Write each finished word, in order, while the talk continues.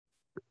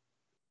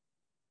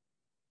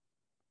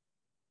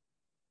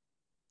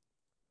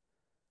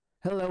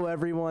Hello,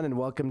 everyone, and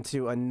welcome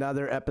to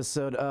another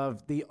episode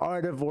of the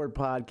Art of War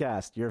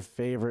podcast. Your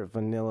favorite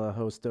vanilla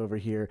host over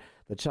here,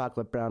 the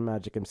chocolate brown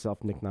magic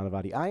himself, Nick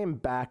Nanavati. I am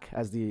back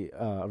as the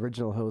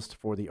original host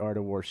for the Art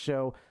of War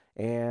show,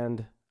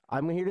 and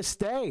I'm here to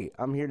stay.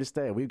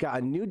 We've got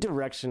a new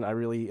direction I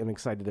really am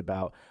excited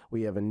about.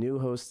 We have a new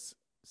host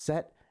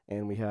set,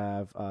 and we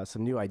have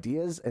some new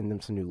ideas and then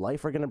some new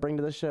life we're going to bring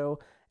to the show,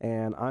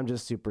 and I'm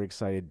just super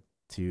excited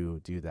to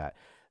do that.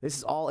 This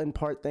is all in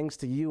part thanks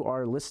to you,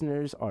 our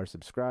listeners, our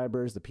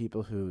subscribers, the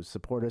people who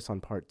support us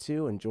on part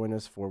 2 and join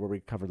us for where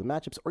we cover the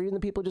matchups, or even the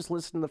people just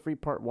listen to the free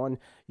part 1.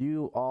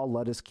 You all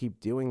let us keep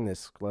doing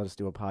this. Let us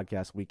do a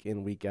podcast week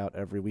in, week out,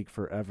 every week,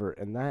 forever.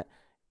 And that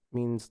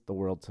means the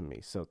world to me.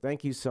 So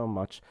thank you so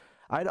much.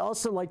 I'd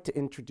also like to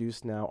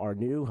introduce now our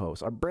new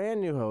host, our brand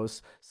new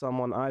host,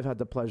 someone I've had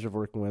the pleasure of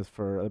working with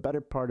for a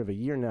better part of a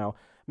year now,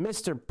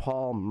 Mr.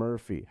 Paul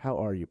Murphy. How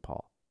are you,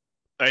 Paul?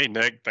 Hey,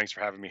 Nick, thanks for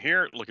having me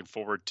here. Looking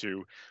forward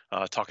to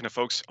talking to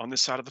folks on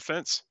this side of the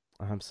fence.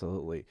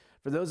 Absolutely.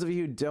 For those of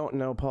you who don't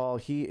know Paul,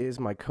 he is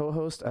my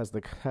co-host as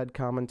the head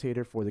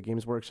commentator for the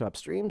Games Workshop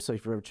stream. So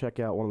if you ever check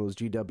out one of those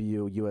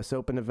GW US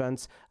Open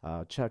events,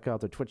 check out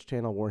their Twitch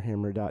channel,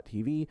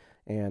 warhammer.tv,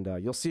 and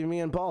you'll see me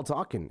and Paul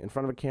talking in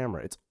front of a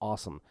camera. It's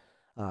awesome.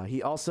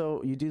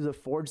 You do the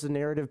Forge the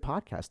Narrative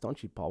podcast,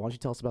 don't you, Paul? Why don't you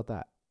tell us about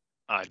that?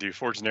 I do.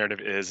 Forge the Narrative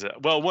is,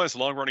 one, it's a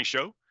long-running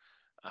show.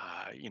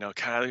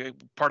 Kind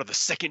of part of the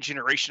second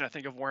generation, I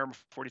think, of Warhammer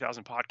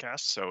 40,000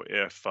 podcasts. So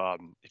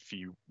if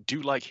you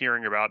do like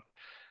hearing about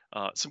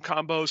some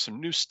combos, some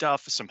new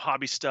stuff, some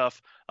hobby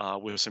stuff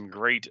with some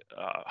great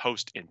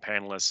host and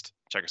panelists,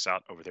 check us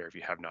out over there if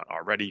you have not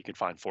already. You can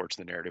find Forge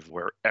the Narrative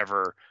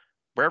wherever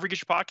you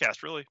get your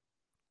podcast, really.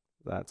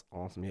 That's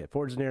awesome. Yeah,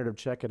 Forge the Narrative,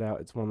 check it out.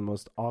 It's one of the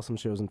most awesome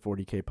shows in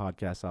 40K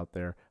podcasts out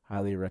there.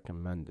 Highly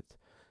recommend it.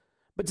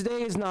 But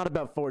today is not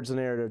about Forge the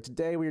Narrative.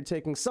 Today we are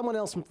taking someone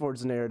else from Forge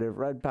the Narrative,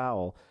 Red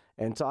Powell,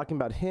 and talking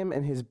about him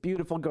and his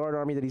beautiful guard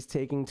army that he's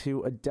taking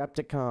to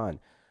Adepticon.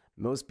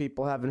 Most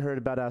people haven't heard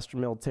about Astra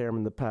Militarum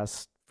in the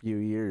past few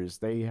years.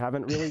 They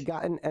haven't really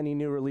gotten any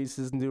new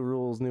releases, new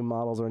rules, new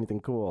models, or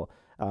anything cool.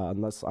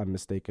 Unless I'm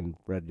mistaken,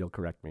 Red, you'll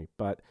correct me.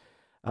 But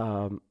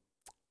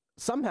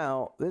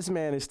somehow, this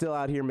man is still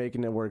out here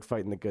making it work,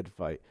 fighting the good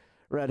fight.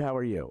 Red, how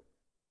are you?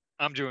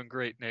 I'm doing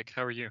great, Nick.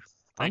 How are you?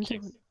 Thank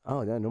you.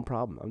 Oh, yeah, no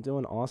problem. I'm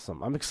doing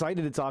awesome. I'm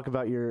excited to talk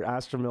about your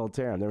Astra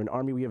Militarum. They're an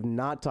army we have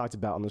not talked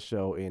about on the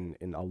show in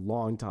a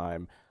long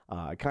time.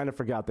 I kind of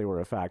forgot they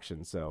were a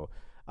faction, so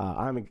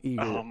I'm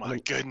eager. Oh, my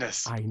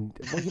goodness.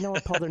 Well, you know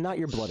what, Paul? They're not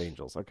your blood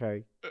angels,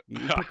 okay? You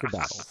pick your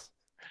battles.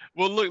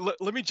 Well, look,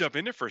 let me jump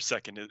in there for a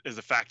second. Is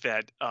the fact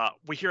that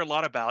we hear a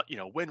lot about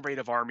win rate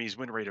of armies,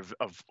 win rate of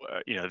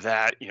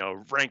that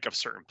rank of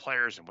certain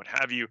players and what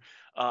have you.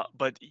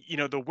 But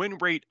the win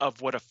rate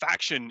of what a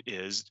faction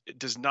is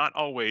does not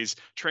always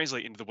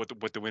translate into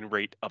what the win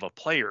rate of a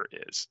player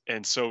is.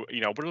 And so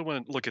we really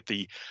want to look at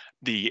the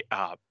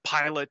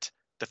pilot,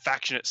 the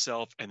faction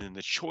itself, and then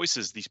the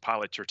choices these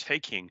pilots are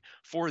taking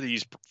for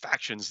these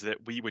factions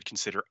that we would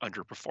consider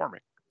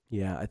underperforming.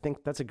 Yeah, I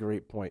think that's a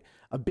great point.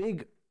 A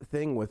big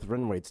thing with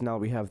run rates now,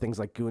 we have things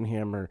like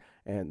Goonhammer,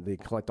 and they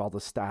collect all the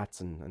stats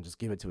and just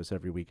give it to us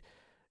every week.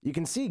 You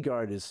can see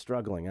Guard is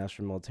struggling,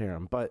 Astra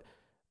Militarum, but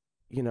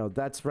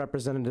that's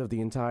representative of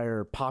the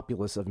entire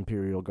populace of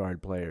Imperial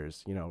Guard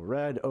players.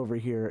 Red over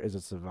here is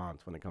a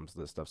savant when it comes to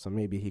this stuff, so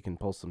maybe he can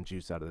pull some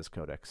juice out of this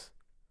codex.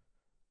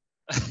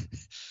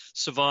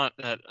 Savant,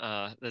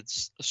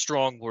 that's a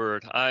strong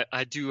word.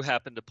 I do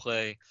happen to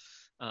play.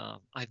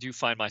 I do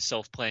find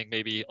myself playing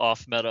maybe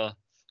off-meta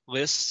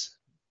lists.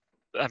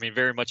 I mean,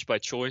 very much by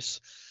choice.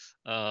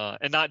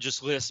 And not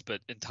just lists,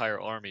 but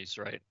entire armies,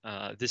 right?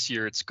 This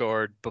year it's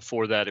Guard.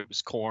 Before that it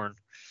was Khorne.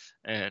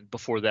 And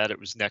before that it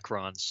was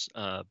Necrons,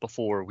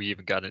 before we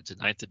even got into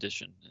 9th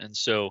edition. And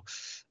so,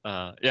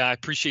 I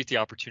appreciate the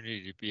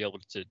opportunity to be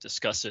able to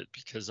discuss it,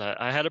 because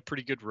I had a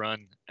pretty good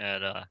run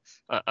at, a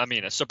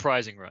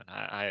surprising run.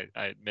 I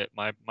admit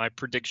my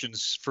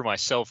predictions for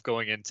myself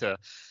going into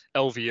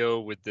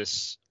LVO with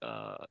this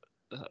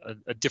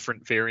a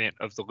different variant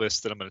of the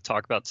list that I'm going to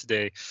talk about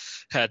today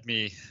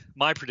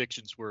my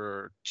predictions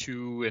were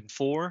 2 and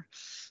 4.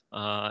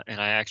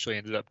 And I actually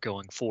ended up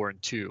going 4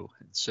 and 2.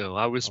 And so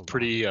I was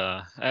pretty,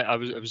 I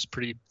was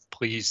pretty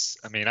pleased.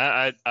 I mean,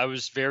 I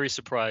was very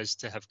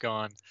surprised to have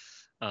gone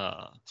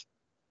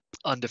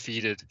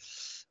undefeated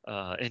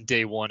in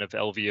day 1 of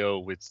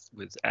LVO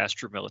with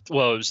Astra Militarum.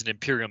 Well, it was an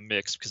Imperium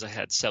mix because I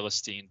had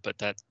Celestine, but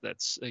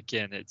that's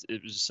again,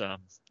 it was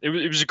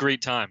a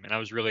great time, and I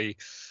was really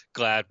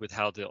glad with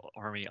how the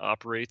army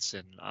operates,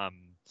 and I'm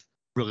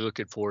really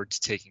looking forward to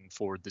taking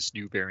forward this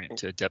new variant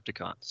to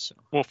Adepticon. So,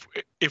 well,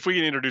 if we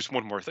can introduce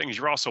one more thing, is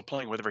you're also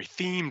playing with a very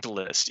themed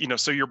list.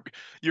 So you're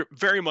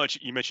very much,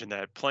 you mentioned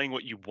that, playing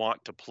what you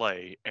want to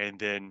play and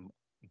then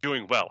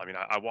doing well. I mean,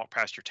 I walked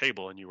past your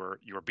table and you were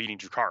beating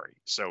Drukhari.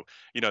 So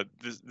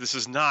this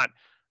is not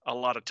a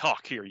lot of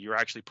talk here. You're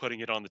actually putting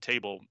it on the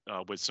table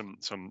with some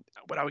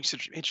what I would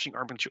consider interesting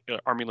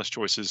army list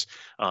choices,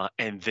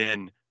 and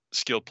then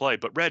skilled play.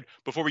 But Red,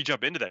 before we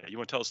jump into that, you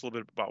want to tell us a little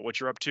bit about what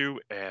you're up to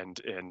and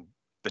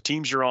the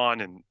teams you're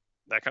on and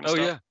that kind of Oh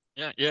stuff?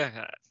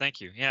 yeah.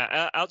 Thank you.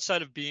 Yeah,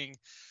 outside of being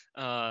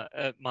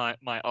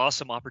my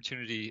awesome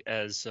opportunity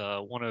as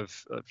one of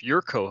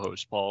your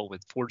co-hosts, Paul,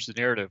 with Forge the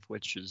Narrative,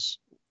 which is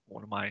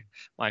one of my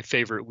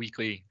favorite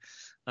weekly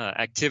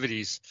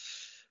activities.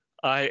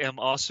 I am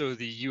also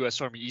the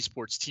U.S. Army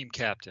Esports team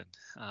captain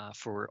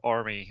for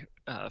Army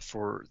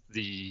for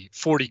the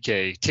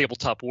 40K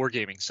tabletop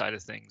wargaming side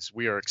of things.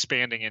 We are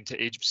expanding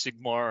into Age of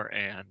Sigmar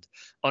and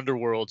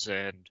Underworlds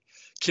and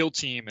Kill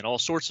Team and all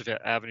sorts of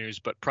avenues,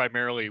 but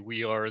primarily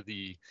we are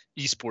the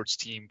esports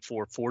team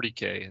for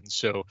 40K. And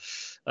so,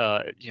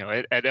 at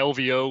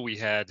LVO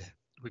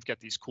we've got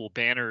these cool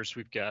banners,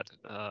 we've got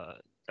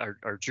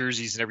our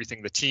jerseys and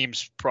everything. The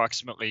team's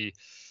approximately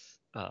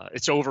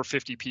it's over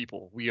 50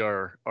 people. We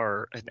are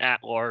an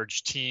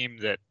at-large team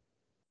that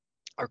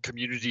our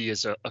community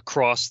is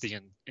across the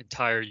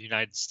entire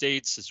United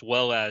States, as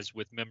well as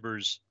with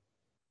members,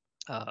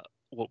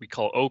 what we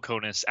call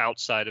OCONUS,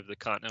 outside of the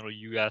continental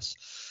U.S.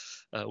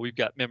 We've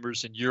got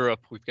members in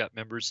Europe, we've got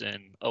members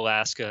in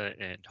Alaska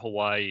and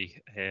Hawaii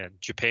and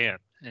Japan.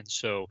 And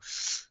so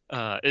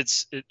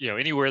it's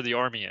anywhere the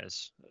Army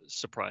is,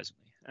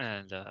 surprisingly.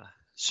 And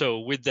so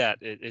with that,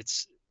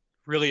 it's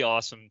really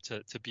awesome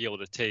to be able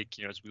to take,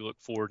 as we look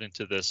forward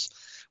into this,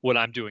 what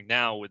I'm doing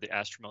now with the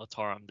Astra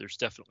Militarum. There's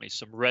definitely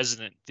some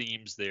resonant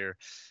themes there.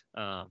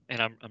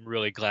 And I'm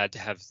really glad to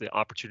have the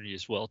opportunity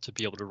as well to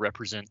be able to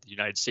represent the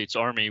United States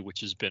Army,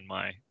 which has been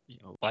my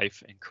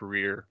life and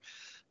career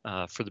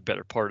for the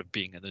better part of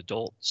being an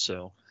adult.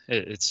 So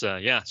it's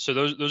so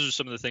those are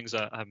some of the things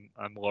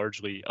I'm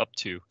largely up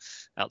to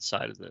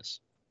outside of this.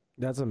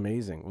 That's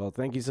amazing. Well,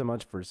 thank you so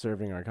much for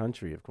serving our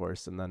country, of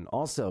course, and then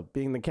also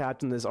being the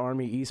captain of this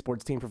Army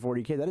esports team for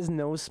 40K. That is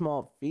no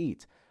small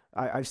feat.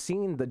 I've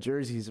seen the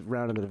jerseys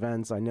around at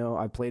events. I know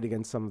I played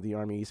against some of the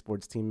Army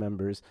esports team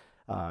members.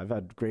 I've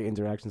had great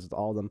interactions with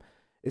all of them.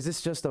 Is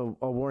this just a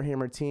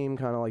Warhammer team,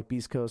 kind of like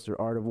Beast Coast or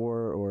Art of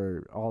War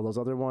or all those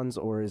other ones,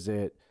 or is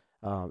there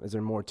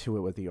more to it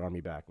with the Army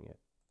backing it?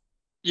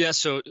 Yeah,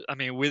 so I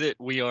mean, with it,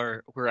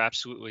 we're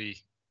absolutely.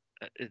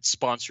 It's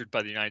sponsored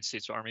by the United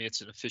States Army.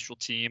 It's an official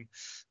team.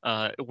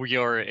 We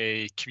are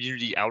a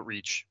community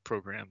outreach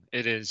program.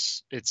 If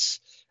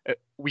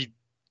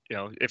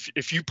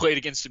you played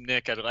against them,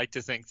 Nick, I'd like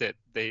to think that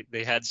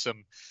they had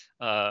some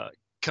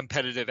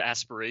competitive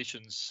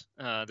aspirations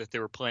that they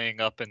were playing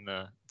up in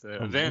the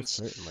events.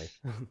 Certainly.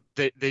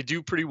 They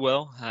do pretty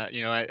well.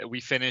 We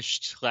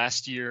finished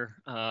last year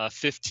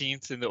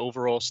 15th in the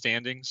overall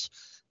standings.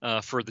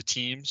 For the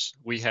teams,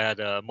 we had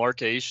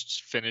Mark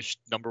Ace finished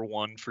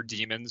 #1 for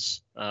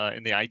Demons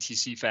in the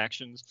ITC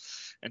factions,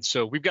 and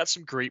so we've got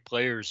some great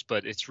players.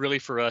 But it's really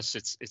for us,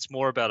 it's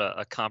more about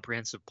a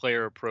comprehensive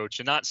player approach,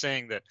 and not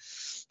saying that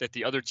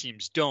the other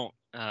teams don't,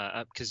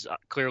 because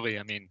clearly,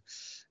 I mean,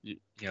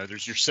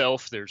 there's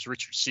yourself, there's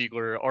Richard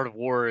Siegler. Art of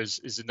War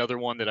is another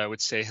one that I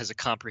would say has a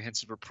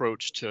comprehensive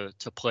approach to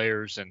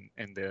players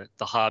and the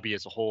hobby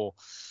as a whole.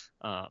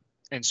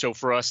 And so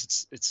for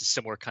us, it's a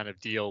similar kind of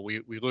deal.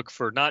 We look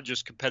for not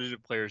just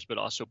competitive players, but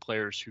also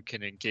players who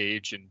can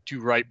engage and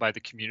do right by the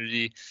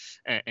community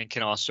and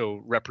can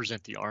also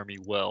represent the Army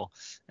well.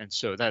 And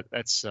so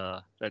that's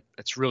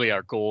really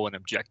our goal and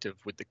objective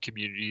with the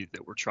community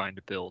that we're trying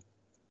to build.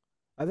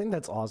 I think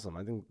that's awesome.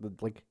 I think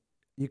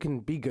you can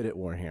be good at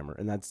Warhammer,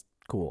 and that's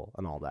cool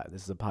and all that.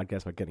 This is a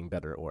podcast about getting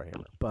better at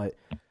Warhammer, but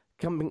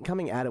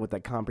coming at it with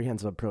that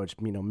comprehensive approach,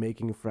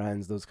 making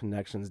friends, those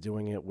connections,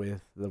 doing it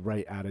with the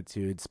right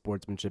attitude,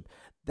 sportsmanship,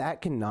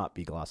 that cannot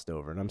be glossed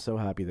over. And I'm so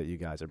happy that you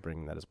guys are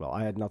bringing that as well.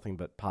 I had nothing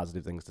but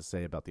positive things to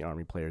say about the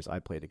Army players I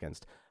played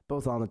against,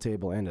 both on the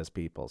table and as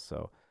people.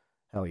 So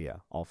hell yeah,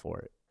 all for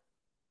it.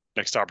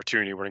 Next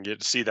opportunity, we're going to get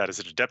to see that as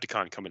an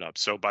Adepticon coming up.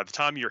 So by the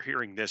time you're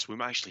hearing this, we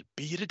might actually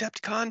be at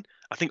Adepticon.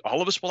 I think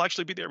all of us will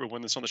actually be there,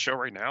 everyone that's on the show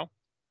right now.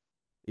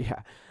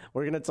 Yeah,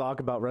 we're going to talk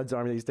about Red's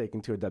army that he's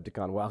taking to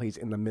Adepticon while he's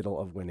in the middle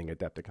of winning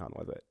Adepticon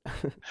with it.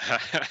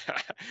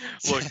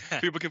 Look,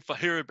 people can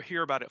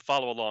hear about it,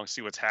 follow along,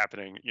 see what's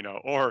happening,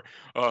 or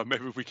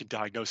maybe we can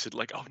diagnose it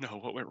like, oh no,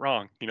 what went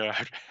wrong,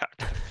 after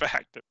the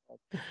fact.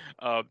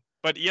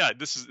 But yeah,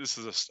 this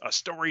is a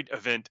storied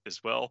event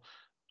as well.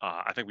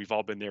 I think we've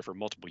all been there for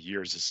multiple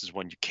years. This is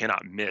one you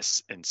cannot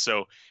miss. And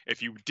so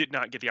if you did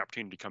not get the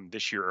opportunity to come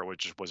this year or it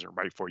just wasn't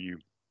right for you,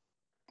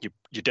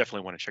 you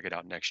definitely want to check it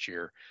out next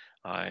year.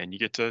 And you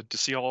get to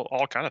see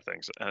all kind of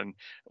things. And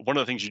one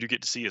of the things you do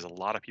get to see is a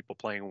lot of people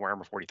playing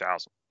Warhammer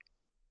 40,000.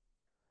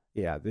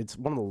 Yeah, it's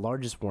one of the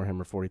largest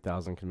Warhammer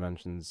 40,000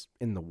 conventions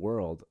in the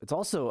world. It's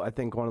also, I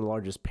think, one of the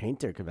largest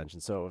painter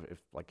conventions. So if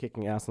like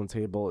kicking ass on the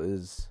table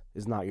is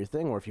not your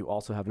thing, or if you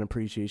also have an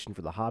appreciation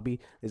for the hobby,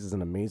 this is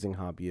an amazing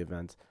hobby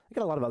event. They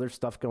got a lot of other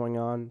stuff going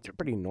on. It's a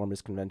pretty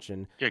enormous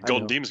convention. Yeah,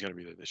 Golden Demon is going to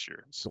be there this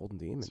year. Golden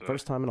Demon,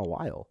 first time in a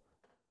while.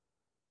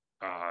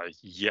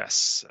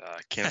 Yes,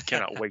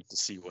 cannot wait to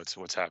see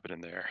what's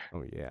happening there.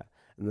 Oh yeah.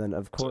 And then,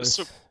 of course,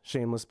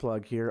 shameless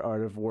plug here,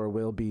 Art of War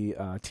will be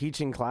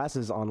teaching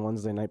classes on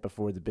Wednesday night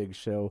before the big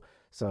show.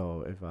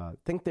 So if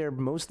think they're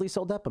mostly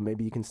sold out, but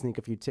maybe you can sneak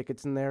a few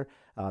tickets in there.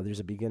 There's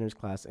a beginner's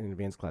class and an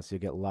advanced class, so you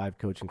get live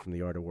coaching from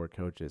the Art of War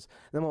coaches.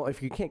 And then, well,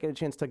 if you can't get a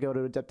chance to go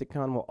to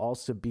Adepticon, we'll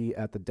also be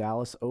at the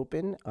Dallas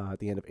Open at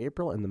the end of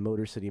April and the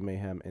Motor City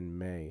Mayhem in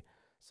May.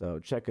 So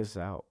check us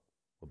out.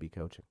 We'll be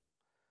coaching.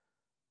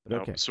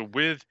 But okay. So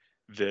with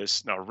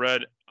this now,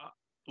 Red,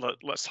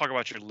 let's talk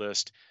about your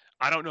list.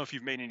 I don't know if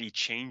you've made any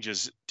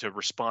changes to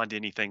respond to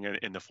anything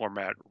in the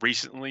format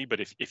recently, but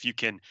if you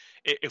can,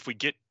 if we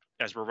get,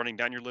 as we're running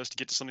down your list, to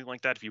get to something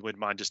like that, if you wouldn't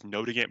mind just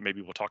noting it,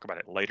 maybe we'll talk about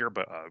it later,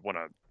 but I want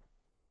to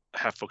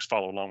have folks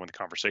follow along with the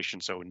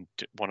conversation, so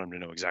want them to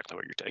know exactly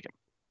what you're taking.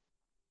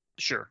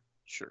 Sure.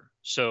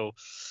 So,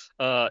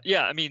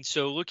 yeah, I mean,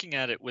 so looking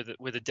at it with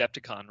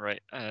Adepticon,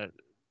 right,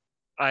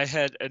 I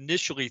had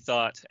initially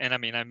thought, and I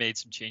mean, I made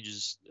some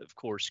changes, of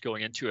course,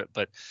 going into it,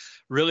 but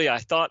really I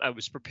thought I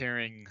was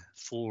preparing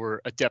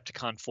for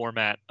Adepticon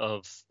format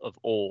of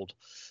old.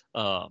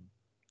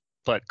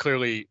 But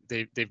clearly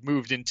they've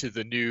moved into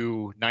the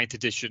new 9th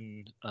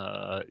edition,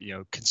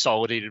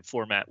 consolidated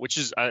format, which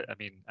is, I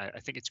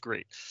think it's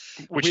great.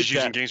 Which is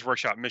using Games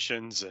Workshop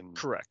missions and.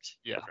 Correct.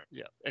 Yeah. Okay.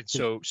 Yeah. And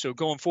so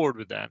going forward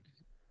with that,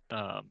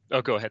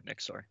 go ahead, Nick.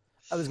 Sorry.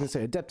 I was going to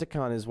say,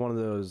 Adepticon is one of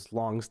those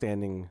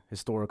long-standing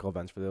historical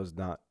events for those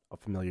not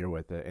familiar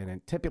with it, and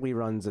it typically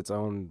runs its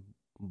own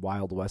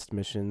Wild West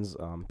missions.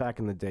 Back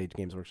in the day,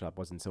 Games Workshop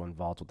wasn't so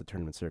involved with the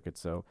tournament circuit,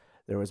 so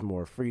there was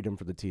more freedom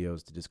for the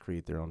TOs to just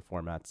create their own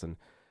formats, and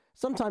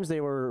sometimes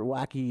they were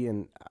wacky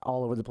and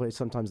all over the place,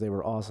 sometimes they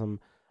were awesome,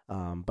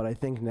 but I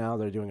think now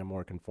they're doing a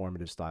more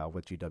conformative style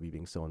with GW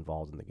being so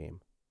involved in the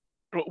game.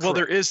 Well,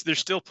 there's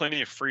still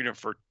plenty of freedom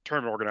for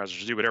tournament organizers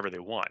to do whatever they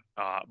want,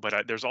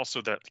 but there's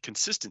also that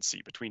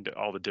consistency between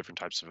all the different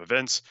types of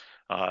events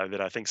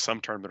that I think some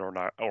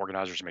tournament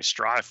organizers may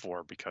strive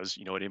for, because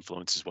it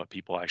influences what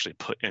people actually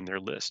put in their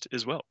list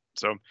as well.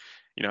 So,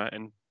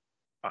 and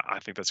I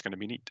think that's going to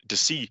be neat to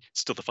see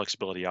still the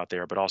flexibility out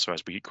there, but also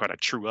as we kind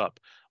of true up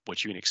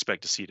what you can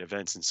expect to see at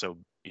events, and so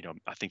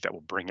I think that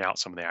will bring out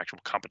some of the actual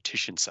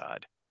competition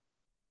side.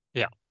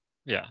 Yeah.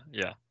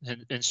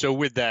 And so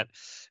with that,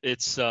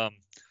 it's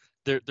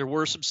there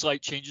were some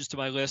slight changes to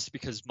my list,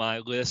 because my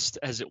list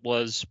as it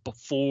was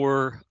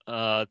before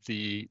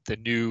the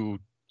new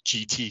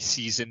GT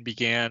season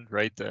began,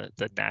 right? The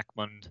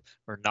Nachmund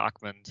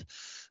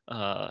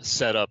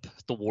setup,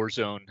 the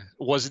Warzone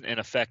wasn't in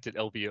effect at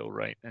LVO,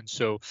 right? And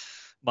so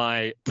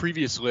my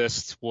previous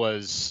list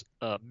was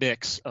a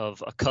mix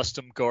of a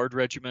custom guard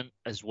regiment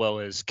as well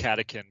as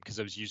Catechin, because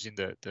I was using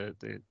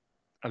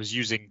I was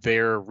using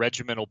their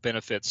regimental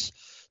benefits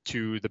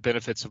to the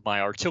benefits of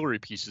my artillery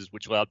pieces,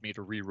 which allowed me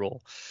to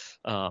reroll.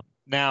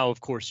 Now, of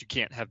course, you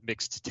can't have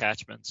mixed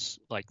detachments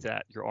like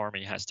that. Your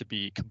army has to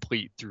be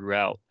complete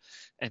throughout.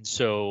 And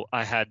so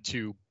I had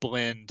to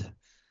blend.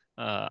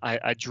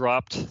 I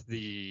dropped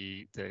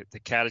the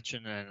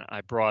Catechin, and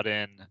I brought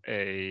in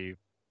a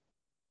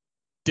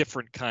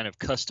different kind of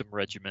custom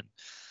regiment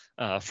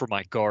for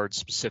my guards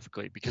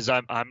specifically, because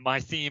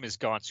my theme is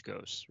Gaunt's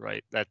Ghost,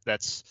 right?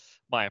 That's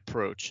my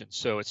approach. And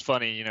so it's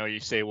funny, you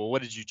say, well,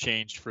 what did you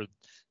change for,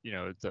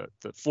 the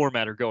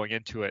formatter going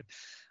into it?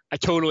 I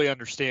totally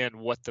understand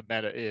what the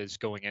meta is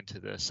going into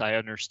this. I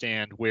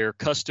understand where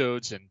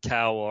Custodes and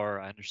Tau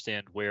are. I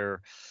understand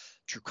where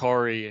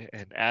Drukhari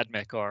and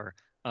Admech are.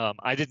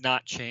 I did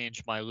not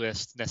change my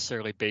list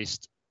necessarily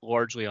based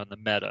largely on the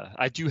meta.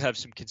 I do have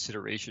some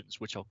considerations,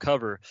 which I'll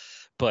cover,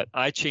 but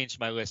I changed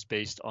my list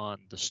based on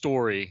the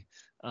story.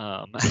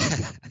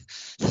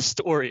 The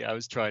story I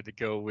was trying to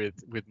go with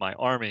my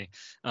army.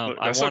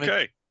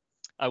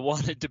 I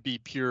wanted to be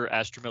pure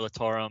Astra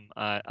Militarum.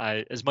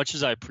 I as much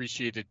as I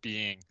appreciated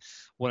being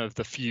one of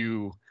the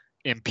few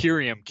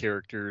Imperium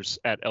characters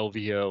at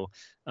LVO,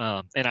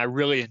 and I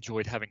really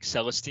enjoyed having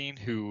Celestine,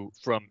 who,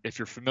 if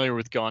you're familiar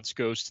with Gaunt's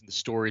Ghost and the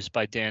stories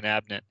by Dan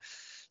Abnett,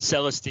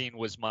 Celestine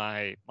was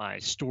my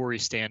story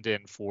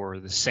stand-in for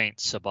the Saint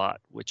Sabbat,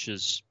 which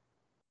is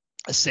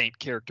a saint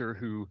character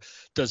who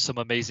does some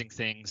amazing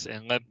things.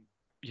 And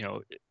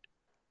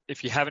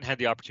if you haven't had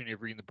the opportunity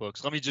of reading the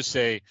books, let me just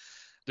say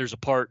there's a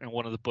part in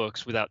one of the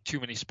books, without too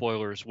many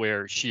spoilers,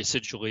 where she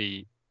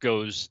essentially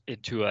goes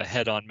into a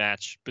head-on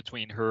match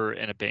between her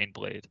and a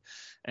Baneblade,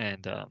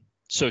 and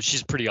so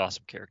she's a pretty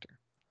awesome character.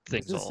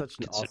 This is such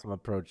an awesome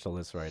approach to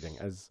list writing.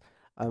 As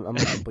I'm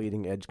like a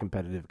bleeding edge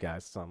competitive guy,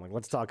 so I'm like,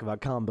 let's talk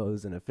about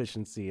combos and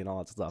efficiency and all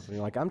that stuff. And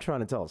you're like, I'm trying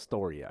to tell a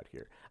story out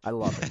here. I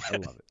love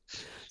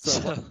it. So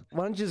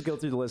why don't you just go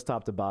through the list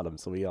top to bottom,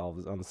 so we all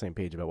on the same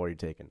page about what you're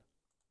taking?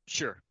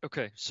 Sure.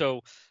 Okay.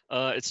 So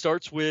it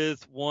starts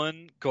with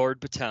one guard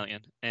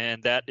battalion,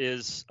 and that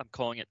is, I'm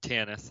calling it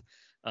Tanith.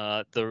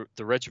 The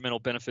regimental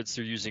benefits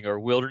they're using are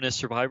wilderness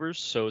survivors.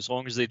 So as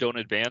long as they don't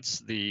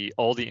advance,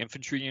 all the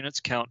infantry units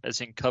count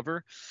as in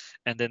cover.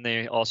 And then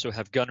they also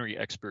have gunnery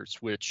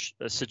experts, which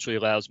essentially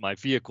allows my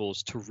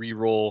vehicles to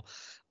re-roll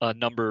a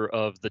number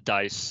of the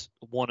dice,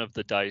 one of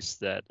the dice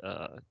that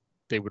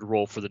they would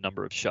roll for the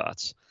number of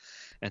shots.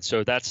 And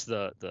so that's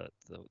the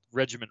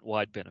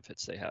regiment-wide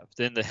benefits they have.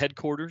 Then the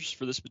headquarters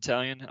for this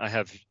battalion,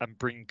 I'm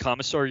bringing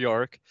Commissar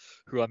Yark,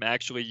 who I'm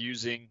actually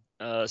using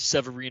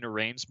Severina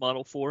Rain's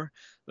model for,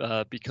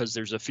 because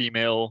there's a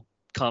female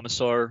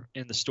commissar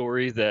in the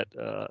story that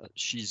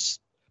she's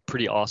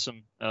pretty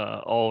awesome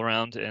all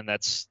around, and I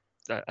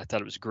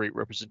thought it was a great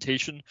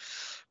representation.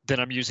 Then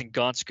I'm using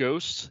Gaunt's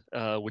Ghost,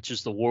 which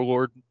is the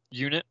warlord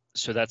unit.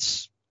 So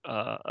that's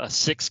a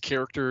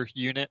 6-character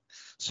unit.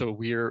 So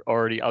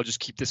I'll just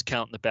keep this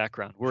count in the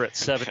background. We're at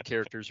 7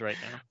 characters right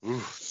now.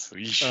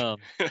 Ooh,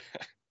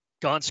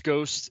 Gaunt's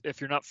Ghost, if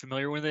you're not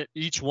familiar with it,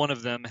 each one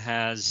of them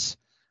has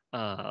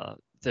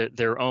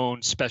their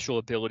own special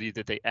ability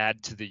that they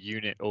add to the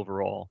unit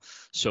overall.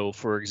 So,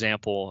 for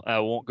example, I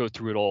won't go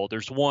through it all.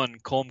 There's one,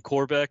 Colm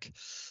Corbeck.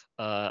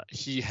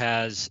 He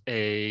has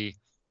a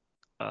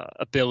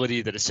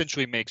ability that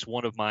essentially makes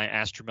one of my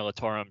Astra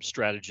Militarum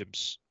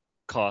stratagems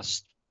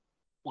cost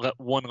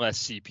 1 less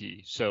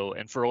CP. So,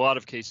 and for a lot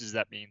of cases,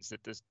 that means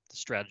that the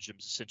stratagem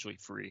is essentially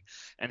free,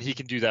 and he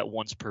can do that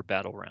once per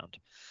battle round.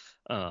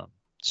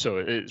 So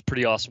it's a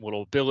pretty awesome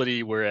little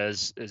ability.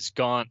 Whereas as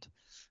Gaunt,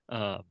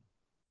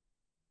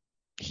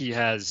 he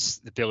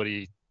has the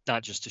ability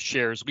not just to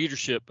share his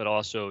leadership, but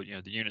also,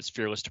 the unit's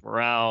fearless to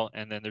morale.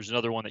 And then there's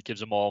another one that gives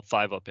them all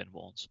 5-up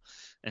invulns.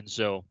 And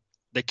so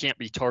they can't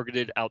be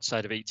targeted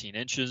outside of 18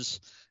 inches,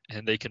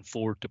 and they can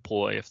forward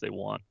deploy if they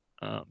want.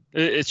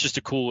 It's just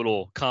a cool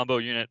little combo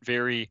unit,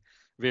 very,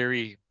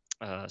 very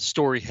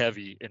story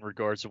heavy in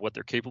regards to what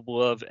they're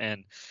capable of.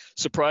 And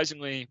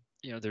surprisingly,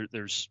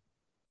 there's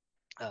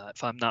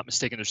if I'm not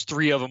mistaken, there's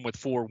 3 of them with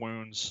 4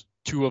 wounds,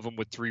 2 of them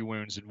with 3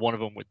 wounds, and 1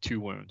 of them with 2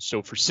 wounds.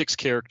 So for 6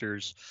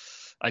 characters,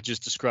 I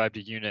just described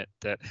a unit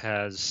that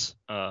has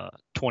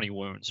 20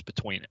 wounds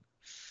between it.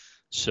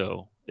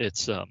 So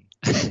it's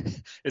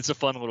it's a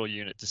fun little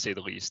unit, to say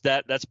the least.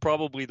 That's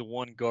probably the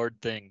one guard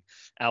thing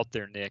out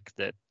there, Nick,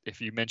 that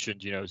if you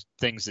mentioned,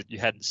 things that you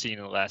hadn't seen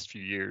in the last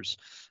few years,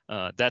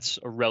 that's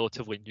a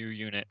relatively new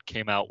unit,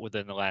 came out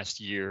within the last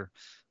year.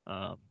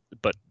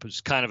 But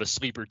was kind of a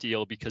sleeper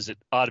deal because it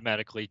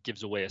automatically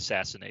gives away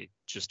Assassinate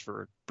just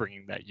for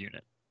bringing that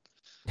unit.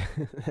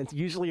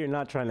 Usually you're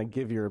not trying to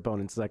give your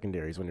opponent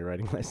secondaries when you're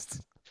writing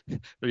lists.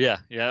 Yeah.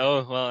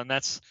 Oh, well, and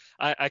that's,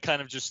 I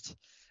kind of just,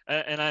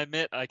 and I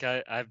admit, like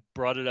I've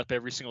brought it up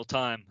every single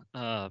time.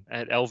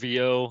 At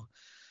LVO,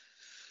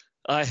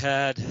 I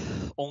had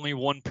only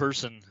one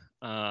person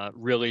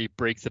really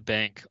break the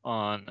bank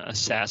on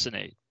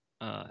Assassinate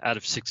out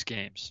of 6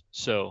 games.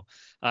 So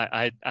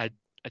I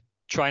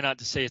try not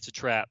to say it's a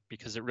trap,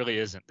 because it really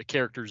isn't. The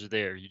characters are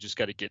there. You just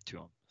got to get to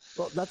them.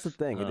 Well, that's the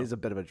thing. It is a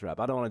bit of a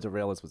trap. I don't want to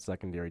derail us with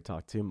secondary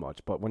talk too much,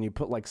 but when you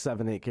put like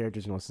 7, 8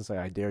 characters, to say,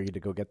 I dare you to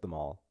go get them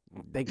all,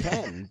 they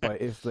can.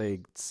 But if they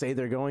say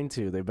they're going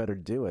to, they better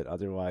do it.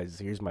 Otherwise,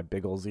 here's my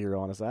big old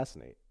 0 on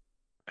Assassinate.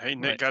 Hey,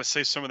 Nick, got to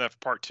save some of that for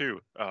part 2.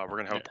 We're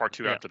going to have a part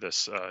 2 after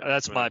this.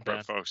 That's my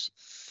bad, folks.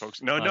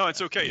 No,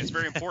 it's okay. It's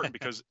very important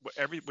because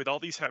with all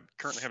these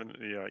currently having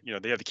the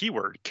they have the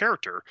keyword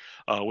character,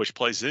 which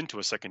plays into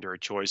a secondary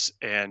choice,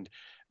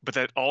 but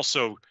that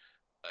also,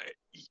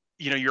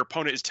 your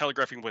opponent is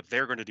telegraphing what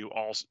they're going to do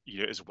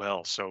as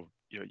well. So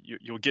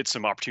you'll get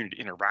some opportunity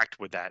to interact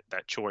with that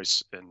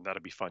choice, and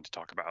that'll be fun to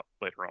talk about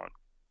later on.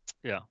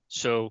 Yeah.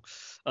 So,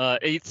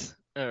 eighth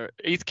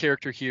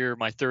character here,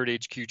 my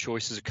 3rd HQ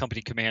choice is a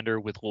company commander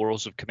with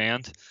Laurels of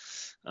Command.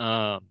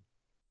 Not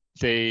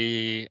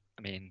like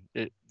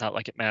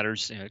it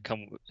matters.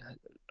 Come with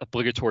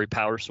obligatory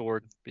power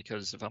sword,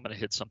 because if I'm going to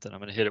hit something, I'm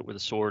going to hit it with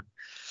a sword.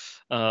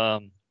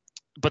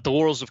 But the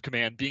Laurels of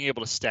Command, being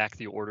able to stack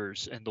the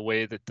orders, and the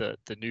way that the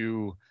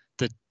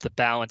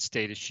balance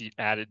data sheet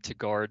added to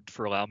Guard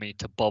for allow me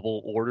to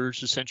bubble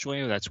orders,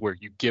 essentially. That's where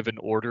you give an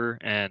order,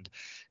 and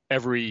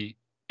every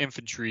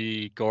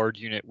infantry guard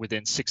unit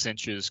within 6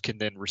 inches can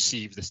then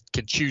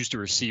choose to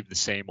receive the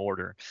same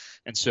order.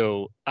 And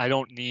so I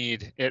don't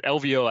need, at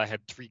LVO I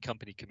had 3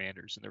 company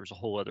commanders, and there was a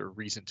whole other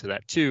reason to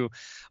that too,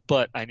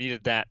 but I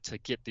needed that to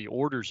get the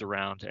orders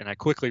around, and I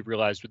quickly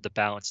realized with the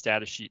balanced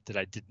data sheet that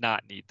I did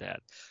not need that.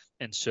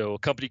 And so a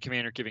company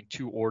commander giving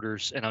 2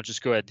 orders, and I'll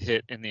just go ahead and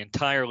hit, in the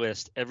entire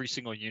list, every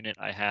single unit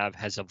I have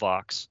has a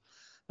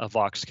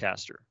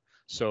Vox-caster.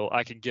 So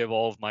I can give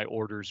all of my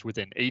orders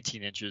within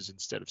 18 inches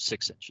instead of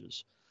 6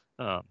 inches.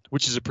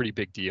 Which is a pretty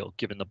big deal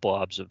given the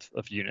blobs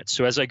of units.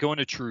 So as I go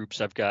into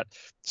troops, I've got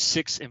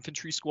 6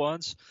 infantry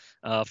squads.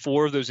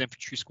 4 of those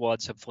infantry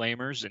squads have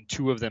flamers, and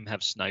 2 of them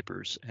have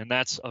snipers. And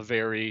that's a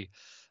very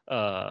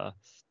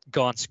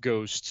Gaunt's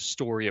Ghost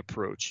story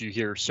approach. You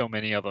hear so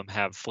many of them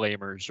have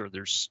flamers, or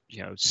there's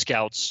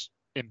scouts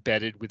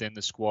embedded within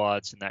the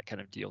squads and that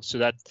kind of deal. So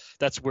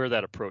that's where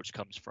that approach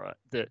comes from.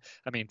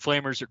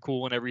 Flamers are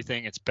cool and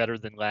everything. It's better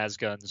than las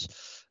guns,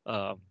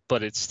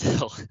 but it's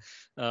still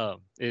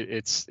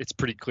it's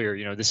pretty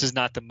clear. This is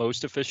not the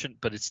most efficient,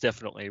 but it's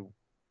definitely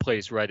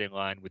plays right in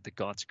line with the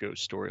Gaunt's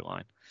Ghost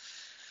storyline.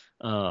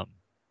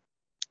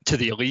 To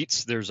the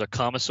elites, there's a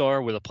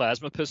Commissar with a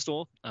plasma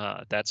pistol.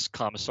 That's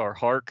Commissar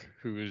Hark,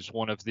 who's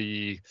one of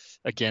the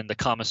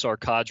Commissar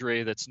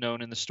cadre that's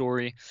known in the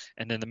story.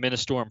 And then the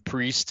Ministorum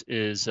Priest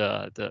is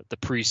the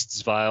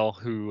Priest's Vial,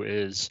 who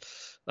is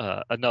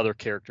another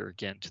character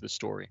again to the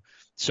story.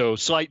 So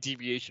slight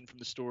deviation from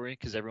the story,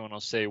 because everyone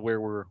will say,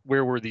 where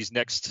were these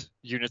next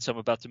units I'm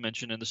about to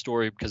mention in the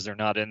story, because they're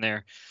not in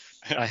there.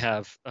 I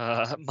have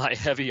my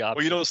heavy option.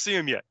 Well, you don't see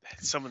them yet.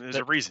 There's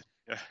a reason.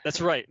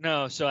 That's right.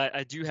 No, so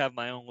I do have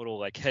my own little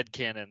like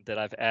headcanon that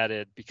I've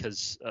added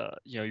because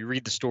you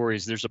read the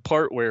stories. There's a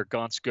part where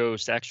Gaunt's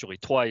Ghost actually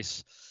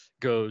twice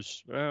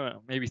goes,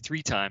 maybe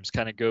 3 times,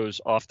 kind of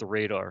goes off the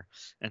radar.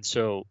 And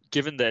so,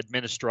 given the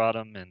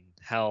Administratum and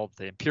how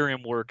the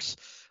Imperium works,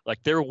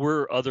 like there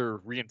were other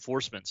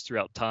reinforcements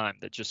throughout time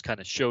that just kind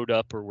of showed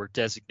up or were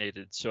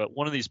designated. So at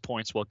one of these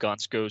points, while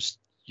Gaunt's Ghost,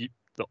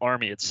 the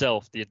army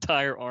itself, the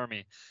entire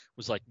army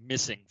was like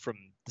missing from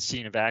the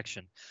scene of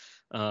action.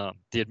 The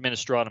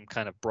Administratum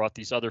kind of brought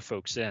these other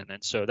folks in.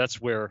 And so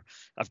that's where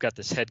I've got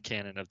this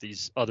headcanon of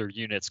these other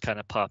units kind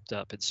of popped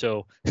up. And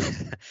so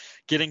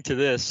getting to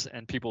this,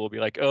 and people will be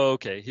like, oh,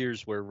 okay,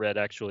 here's where Red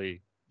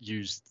actually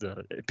used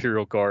the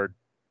Imperial Guard,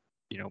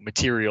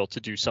 material to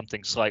do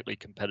something slightly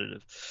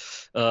competitive.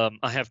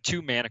 I have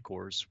 2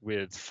 Manticores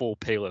with full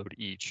payload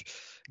each.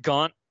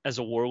 Gaunt, as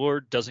a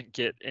warlord, doesn't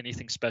get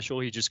anything special.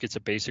 He just gets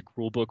a basic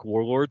rulebook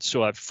warlord.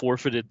 So I've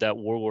forfeited that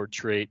warlord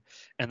trait,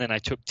 and then I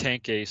took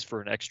Tank Ace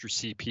for an extra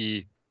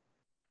CP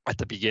at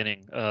the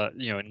beginning,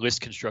 in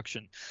list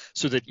construction,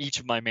 so that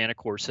each of my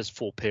Manticores has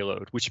full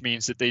payload, which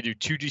means that they do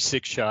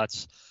 2d6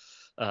 shots,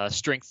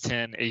 strength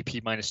 10,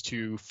 AP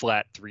 -2,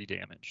 flat 3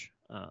 damage.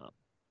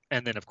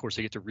 And then, of course,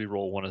 I get to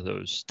reroll one of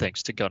those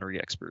thanks to gunnery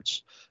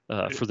experts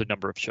for the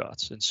number of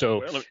shots. And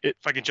so, if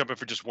I can jump in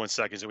for just 1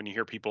 second, so when you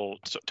hear people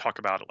talk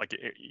about it, like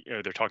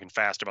they're talking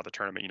fast about the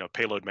tournament,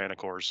 payload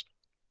Manticores,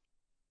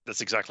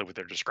 that's exactly what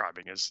they're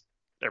describing is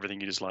everything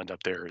you just lined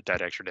up there,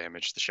 that extra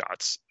damage, the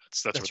shots.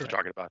 That's what they're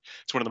talking about.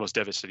 It's one of the most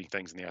devastating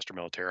things in the Astra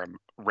Militarum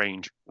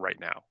range right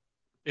now.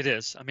 It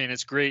is. I mean,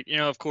 it's great.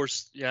 Of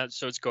course, yeah,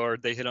 so it's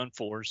guard. They hit on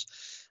 4s.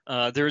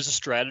 There is a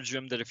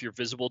stratagem that if you're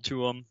visible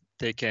to them,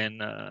 they can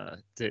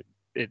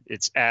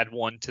it's add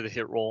 1 to the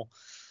hit roll.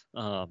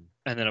 And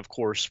then, of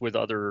course, with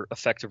other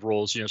effective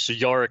rolls, so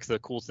Yarick, the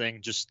cool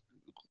thing, just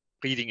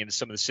leading into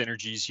some of the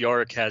synergies,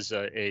 Yarick has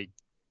a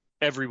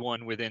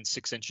everyone within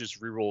 6 inches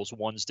rerolls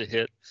 1s to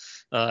hit.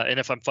 And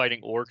if I'm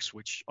fighting orcs,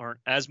 which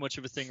aren't as much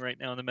of a thing right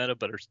now in the meta,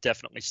 but are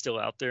definitely still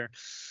out there,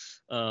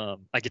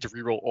 I get to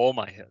reroll all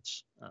my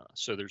hits.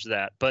 So there's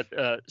that. But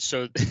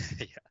so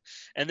yeah.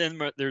 And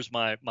then there's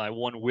my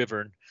 1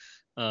 Wyvern,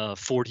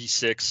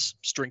 46,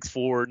 strength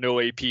 4, no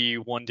AP,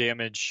 1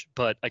 damage,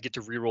 but I get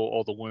to reroll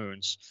all the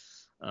wounds.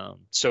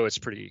 So it's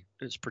pretty,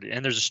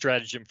 and there's a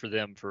stratagem for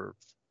them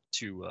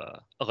to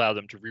allow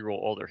them to reroll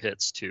all their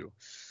hits too.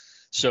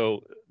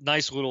 So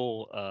nice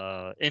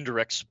little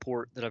indirect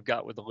support that I've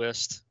got with the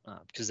list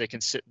because they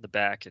can sit in the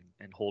back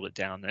and hold it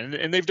down.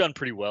 And they've done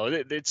pretty well.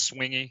 It's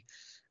swingy.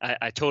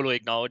 I totally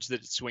acknowledge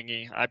that it's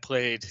swingy. I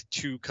played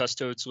 2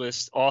 Custodes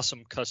lists,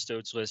 awesome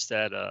Custodes list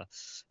at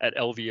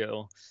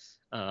LVO,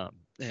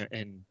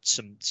 and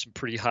some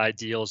pretty high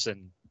deals.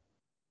 And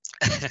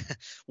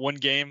one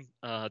game,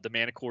 the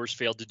Manticores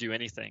failed to do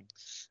anything.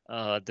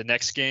 The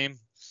next game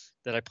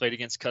that I played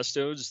against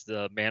Custodes,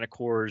 the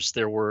Manticores,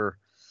 there were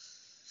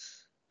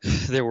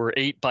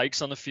 8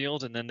 bikes on the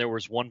field, and then there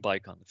was 1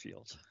 bike on the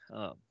field.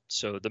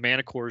 So the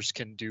Manticores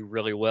can do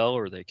really well,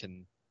 or they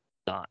can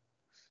not.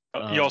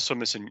 You also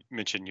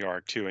mentioned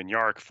Yarg too, and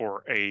Yarg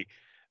for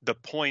the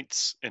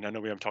points, and I know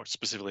we haven't talked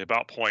specifically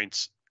about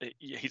points.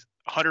 He's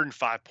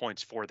 105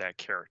 points for that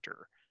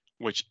character,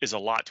 which is a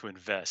lot to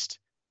invest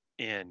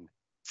in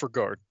for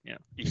guard. Yeah,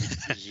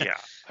 yeah.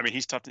 I mean,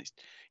 he's tough.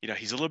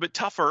 He's a little bit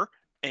tougher,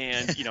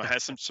 and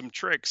has some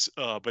tricks,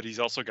 but he's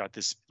also got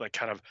this like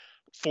kind of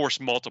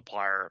force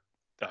multiplier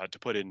to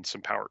put in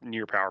some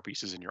near power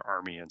pieces in your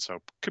army, and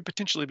so could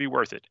potentially be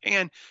worth it,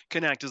 and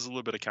can act as a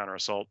little bit of counter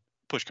assault.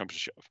 Push comes to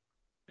shove.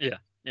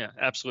 Yeah,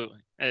 absolutely.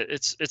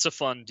 It's a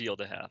fun deal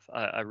to have.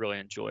 I really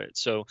enjoy it.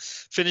 So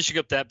finishing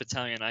up that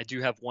battalion, I do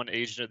have 1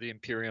 agent of the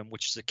Imperium,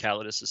 which is a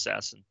Callidus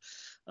assassin.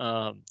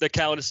 The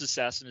Callidus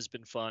assassin has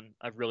been fun.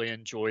 I've really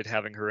enjoyed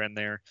having her in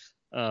there.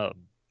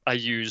 I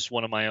use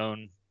one of my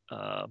own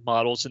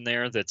models in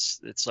there.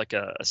 It's like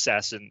a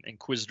assassin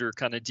Inquisitor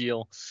kind of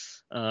deal.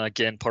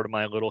 Again, part of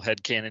my little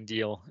headcanon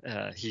deal.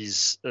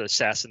 He's an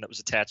assassin that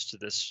was attached to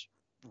this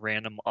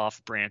random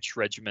off-branch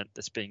regiment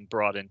that's being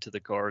brought into the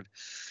guard,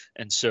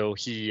 and so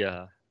he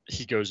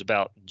goes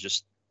about and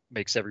just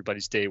makes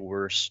everybody's day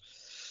worse,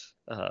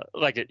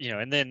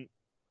 and then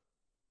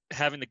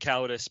having the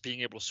Callidus,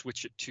 being able to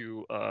switch it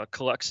to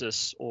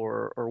Caluxus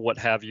or what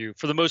have you.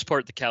 For the most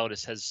part, the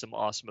Callidus has some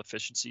awesome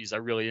efficiencies. I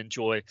really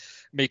enjoy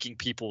making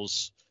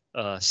people's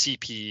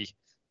CP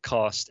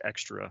cost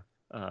extra,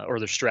 or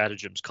their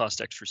stratagems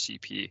cost extra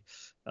CP.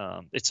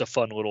 It's a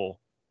fun little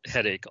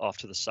headache off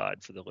to the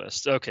side for the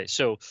list. Okay,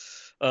 so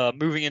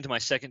moving into my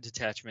second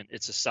detachment,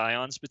 it's a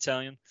Scions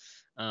battalion.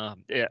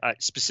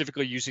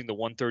 specifically using the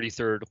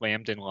 133rd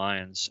Lambdan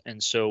Lions.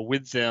 And so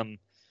with them,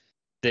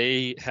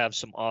 they have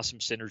some awesome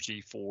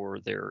synergy for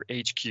their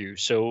HQ.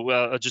 So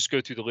I'll just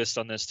go through the list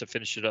on this to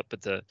finish it up.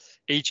 But the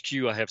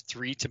HQ, I have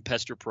 3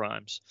 Tempestor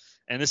Primes.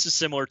 And this is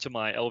similar to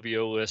my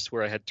LVO list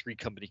where I had 3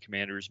 company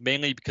commanders,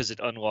 mainly because it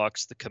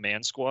unlocks the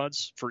command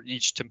squads for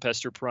each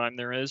Tempestor Prime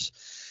there is.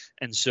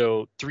 And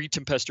so 3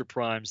 Tempestor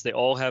Primes, they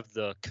all have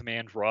the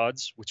command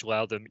rods, which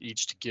allow them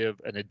each to give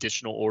an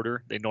additional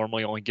order. They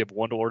normally only give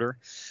 1 order.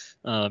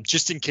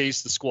 Just in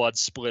case the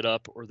squad's split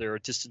up or they're a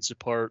distance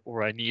apart,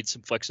 or I need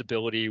some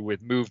flexibility with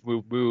move,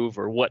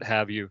 or what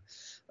have you.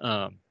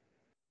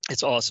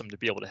 It's awesome to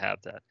be able to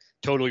have that.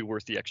 Totally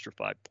worth the extra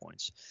 5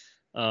 points.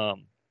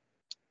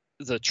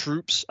 The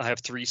troops, I have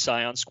 3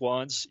 Scion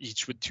squads,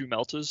 each with 2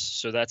 Meltas,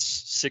 so that's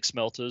 6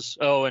 Meltas.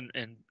 Oh,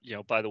 and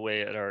by the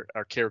way, at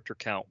our character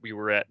count, we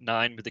were at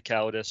 9 with the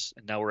Callidus,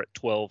 and now we're at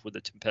 12 with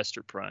the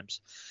Tempestor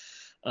Primes.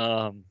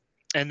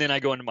 And then I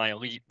go into my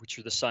elite, which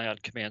are the Scion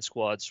command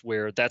squads,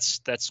 where that's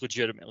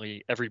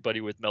legitimately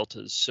everybody with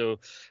Meltas.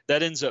 So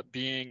that ends up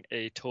being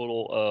a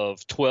total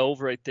of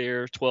 12 right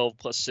there, 12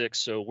 plus 6.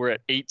 So we're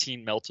at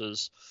 18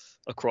 Meltas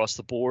across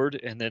the board.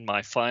 And then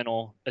my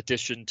final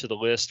addition to the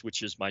list,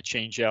 which is my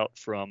change out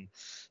from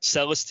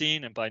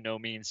Celestine, and by no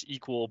means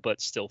equal,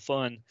 but still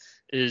fun,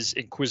 is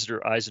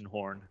Inquisitor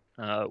Eisenhorn,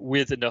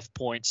 with enough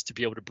points to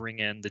be able to bring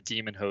in the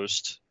Demon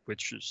Host,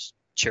 which is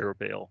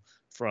Cherubale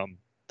from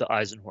the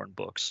Eisenhorn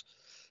books.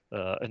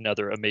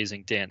 Another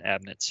amazing Dan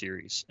Abnett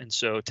series. And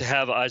so to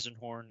have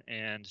Eisenhorn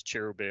and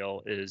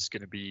Cherubale is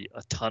going to be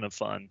a ton of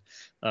fun.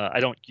 I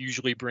don't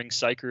usually bring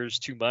Psychers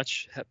too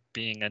much,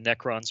 being a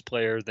Necrons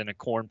player, then a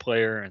Khorne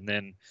player, and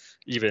then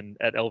even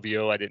at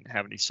LVO, I didn't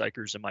have any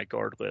Psychers in my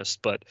guard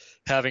list, but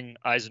having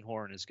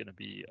Eisenhorn is going to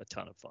be a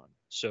ton of fun.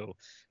 So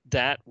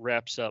that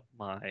wraps up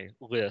my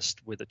list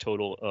with a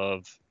total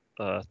of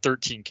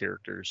 13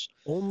 characters.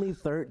 Only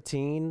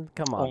 13?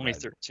 Come on. Only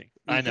man. 13.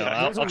 I know.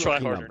 I'll try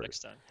harder number. Next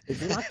time.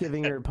 If you're not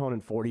giving your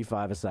opponent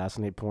 45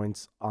 assassinate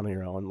points on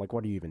your own, like,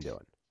 what are you even doing?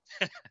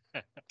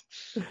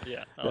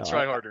 Yeah, I'll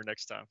try harder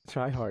next time.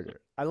 Try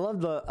harder. I love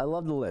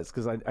the list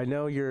because I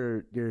know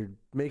you're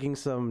making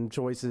some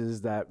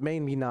choices that may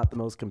be not the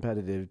most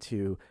competitive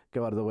to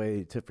go out of the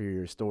way for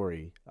your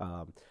story.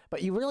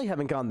 But you really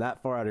haven't gone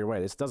that far out of your way.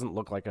 This doesn't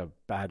look like a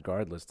bad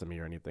guard list to me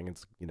or anything.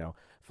 It's,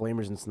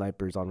 flamers and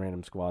snipers on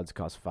random squads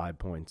cost 5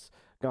 points.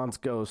 Gaunt's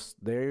Ghosts,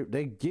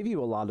 they give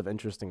you a lot of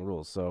interesting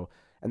rules. So,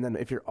 and then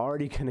if you're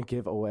already going to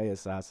give away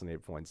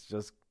assassinate points,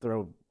 just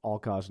throw all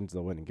caution to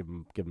the wind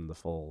and give them the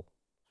full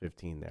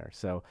 15 there.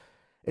 So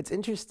it's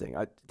interesting.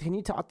 Can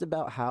you talk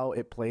about how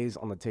it plays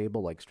on the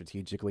table, like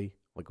strategically?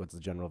 Like, what's the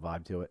general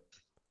vibe to it?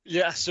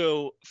 Yeah.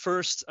 So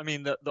first, I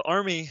mean, the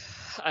army,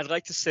 I'd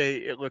like to say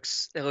it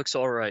looks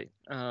all right.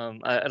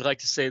 I'd like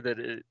to say that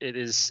it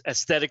is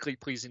aesthetically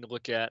pleasing to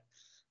look at.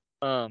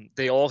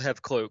 They all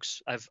have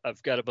cloaks.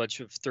 I've got a bunch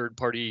of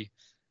third-party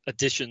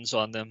additions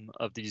on them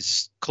of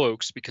these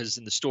cloaks because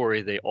in the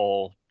story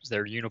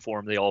their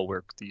uniform, they all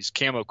wear these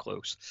camo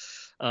cloaks.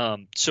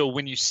 So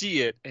when you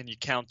see it and you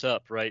count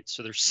up, right?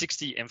 So there's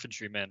 60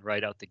 infantrymen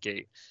right out the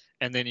gate.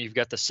 And then you've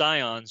got the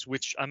Scions,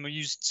 which I'm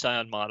using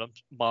Scion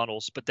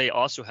models, but they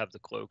also have the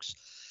cloaks.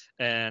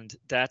 And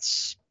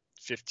that's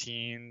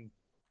 15,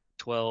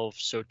 12,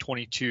 so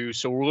 22.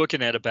 So we're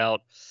looking at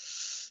about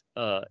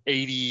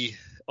 80,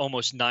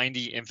 almost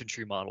 90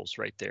 infantry models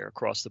right there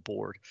across the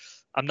board.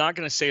 I'm not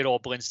going to say it all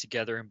blends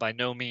together, and by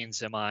no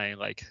means am I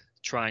like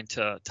trying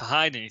to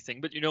hide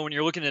anything. But when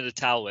you're looking at a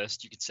Tau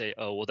list, you could say,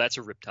 oh, well, that's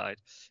a Riptide,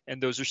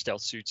 and those are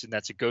stealth suits, and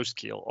that's a Ghost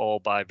Keel, all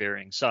by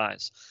varying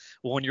size.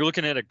 Well, when you're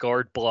looking at a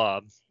guard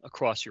blob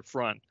across your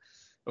front,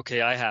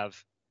 okay, I have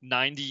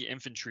 90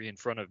 infantry in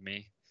front of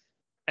me,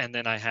 and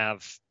then I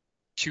have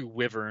 2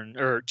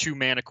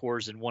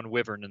 Manticores and 1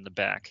 Wyvern in the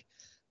back.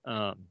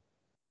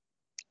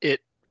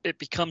 It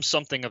becomes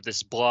something of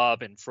this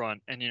blob in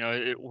front, and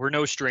we're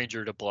no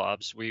stranger to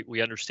blobs.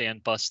 We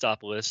understand bus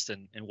stop list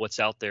and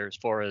what's out there as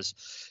far as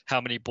how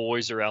many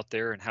boys are out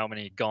there and how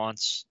many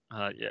Gaunts,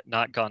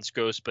 not Gaunt's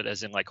Ghost, but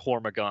as in like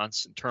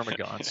Hormagaunts and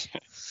Termagants.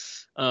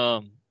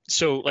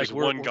 So like there's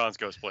one Gaunt's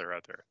Ghost player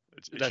out there.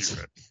 It's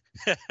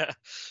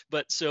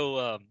But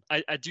so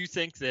I do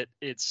think that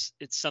it's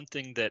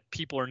something that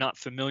people are not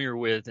familiar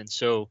with, and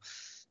so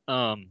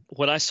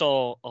what I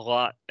saw a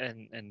lot,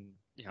 and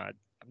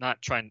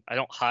I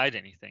don't hide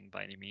anything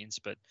by any means,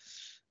 but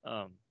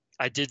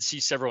I did see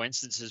several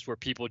instances where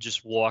people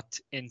just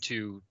walked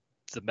into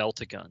the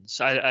Meltaguns.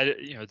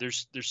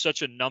 There's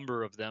such a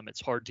number of them,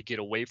 it's hard to get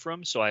away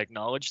from. So I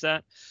acknowledge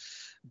that,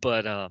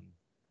 but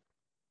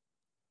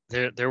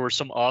there were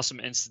some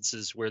awesome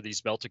instances where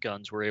these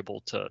Meltaguns were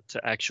able to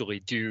actually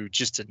do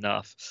just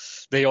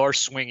enough. They are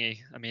swingy.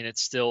 I mean,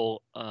 it's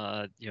still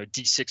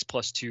D6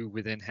 plus 2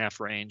 within half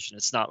range, and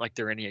it's not like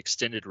they're any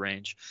extended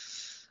range,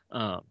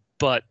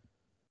 but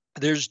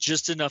there's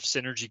just enough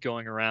synergy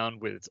going around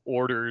with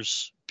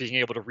orders, being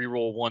able to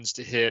reroll 1s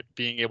to hit,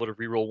 being able to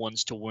reroll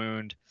 1s to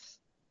wound.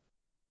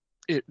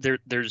 It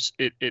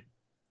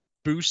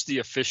boosts the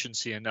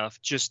efficiency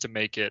enough just to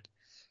make it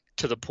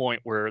to the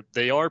point where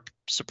they are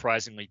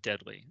surprisingly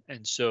deadly.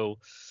 And so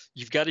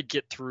you've got to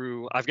get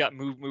through. I've got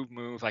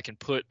move. I can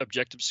put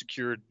objective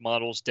secured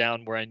models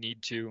down where I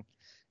need to.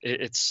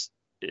 It's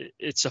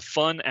a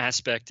fun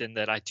aspect in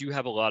that I do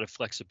have a lot of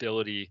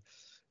flexibility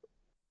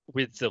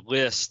with the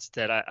list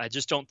that I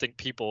just don't think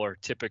people are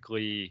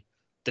typically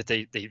that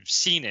they've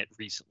seen it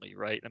recently,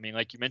 right? I mean,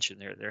 like you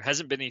mentioned, there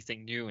hasn't been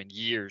anything new in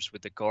years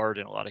with the guard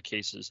in a lot of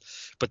cases,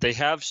 but they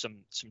have some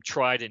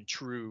tried and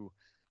true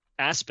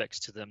aspects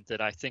to them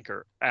that I think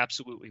are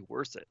absolutely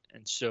worth it.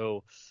 And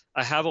so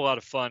I have a lot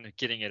of fun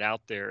getting it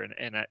out there,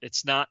 and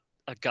it's not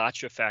a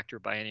gotcha factor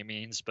by any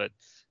means, but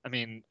I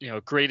mean,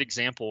 a great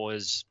example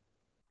is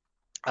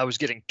I was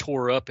getting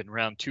tore up in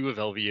round 2 of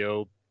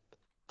LVO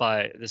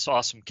by this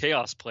awesome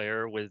chaos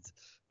player with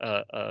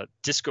a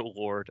disco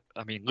lord.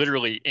 I mean,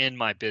 literally in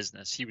my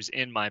business. He was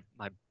in my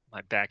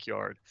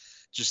backyard.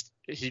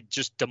 He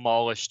just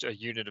demolished a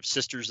unit of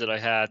sisters that I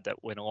had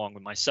that went along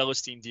with my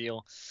Celestine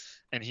deal,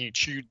 and he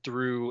chewed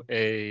through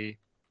one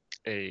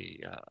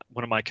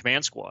of my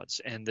command squads.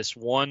 And this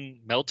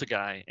one Melta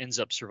guy ends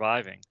up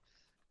surviving,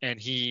 and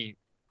he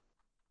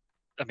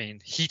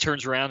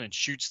turns around and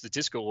shoots the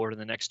disco lord in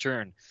the next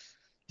turn.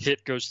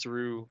 Hit goes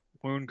through,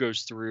 wound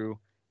goes through.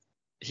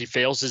 He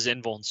fails his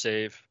invuln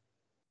save,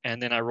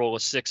 and then I roll a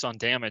 6 on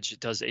damage. It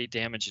does 8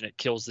 damage, and it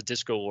kills the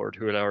disco lord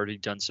who had already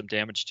done some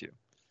damage to.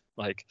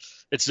 Like,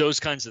 it's those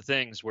kinds of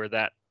things where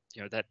that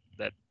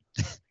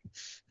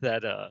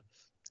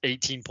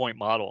 18-point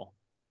model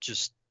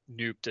just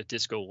nuked a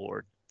disco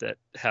lord that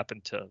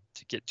happened to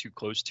get too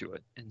close to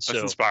it. And so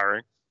that's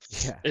inspiring.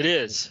 Yeah. It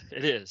is.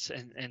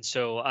 And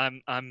so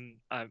I'm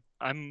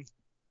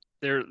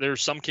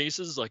there's some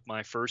cases like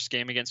my first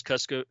game against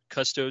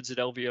Custodes at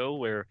LVO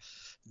where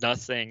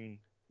nothing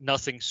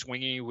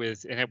swingy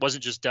with, and it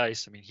wasn't just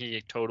dice. I mean,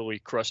 he totally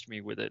crushed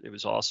me with it. It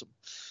was awesome.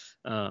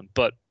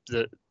 But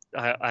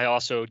I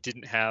also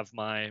didn't have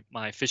my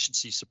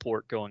efficiency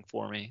support going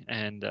for me,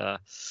 and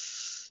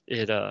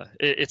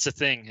it's a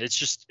thing. It's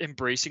just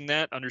embracing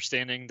that,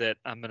 understanding that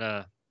I'm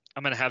gonna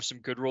have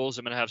some good rolls,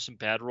 I'm gonna have some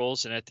bad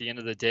rolls, and at the end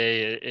of the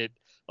day,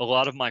 a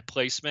lot of my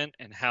placement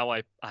and how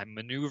I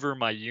maneuver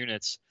my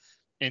units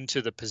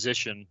into the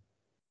position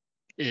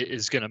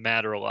is going to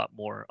matter a lot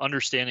more.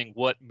 Understanding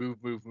what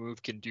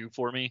move can do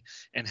for me,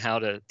 and how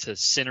to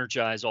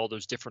synergize all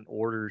those different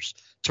orders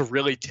to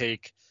really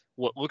take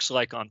what looks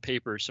like on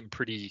paper some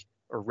pretty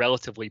or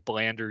relatively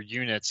blander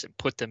units and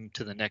put them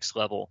to the next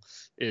level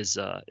is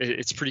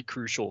it's pretty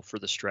crucial for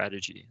the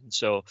strategy. And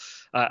so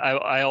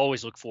I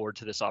always look forward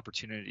to this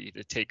opportunity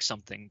to take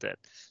something that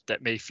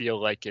may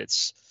feel like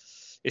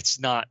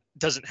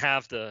doesn't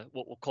have the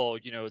what we'll call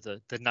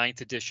the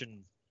 9th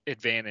edition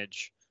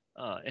advantage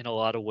in a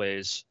lot of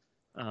ways,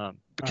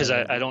 because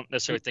I don't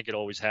necessarily think it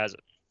always has it.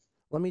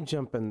 Let me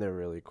jump in there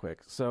really quick.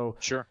 So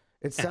Sure.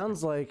 It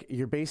sounds like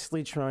you're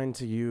basically trying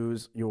to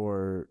use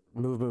your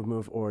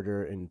move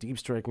order and deep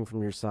striking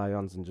from your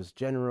Scions and just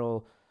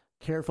general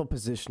careful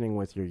positioning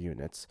with your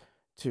units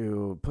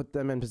to put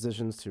them in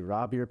positions to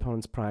rob your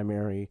opponent's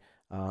primary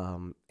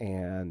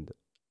and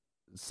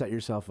set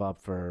yourself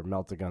up for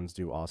Meltaguns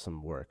do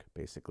awesome work,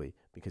 basically,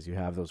 because you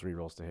have those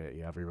rerolls to hit,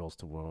 you have rerolls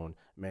to wound,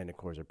 mana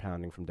cores are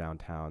pounding from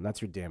downtown.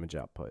 That's your damage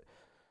output.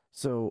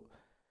 So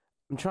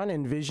I'm trying to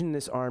envision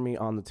this army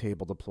on the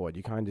table deployed.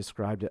 You kind of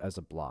described it as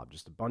a blob,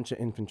 just a bunch of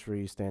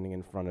infantry standing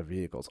in front of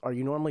vehicles. Are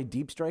you normally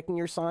deep striking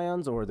your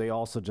Scions, or are they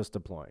also just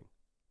deploying?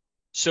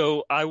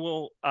 So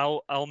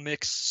I'll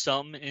mix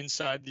some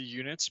inside the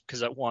units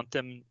because I want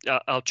them.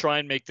 I'll try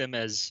and make them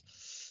as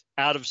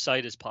out of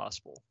sight as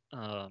possible,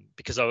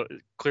 because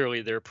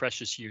clearly they're a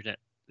precious unit.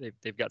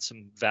 They've got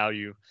some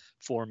value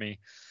for me,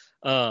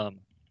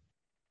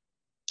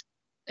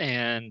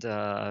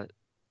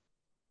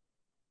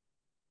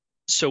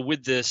 so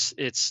with this,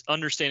 it's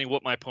understanding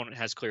what my opponent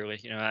has clearly.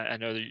 I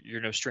know that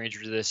you're no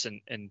stranger to this,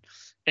 and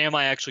am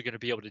I actually going to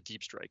be able to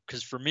deep strike?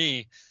 Because for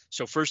me,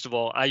 so first of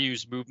all, I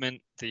use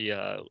movement,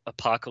 the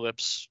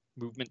Apocalypse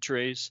movement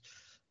trays,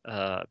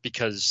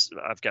 because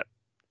I've got,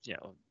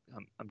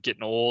 I'm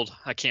getting old.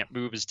 I can't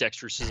move as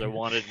dexterous as I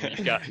wanted. When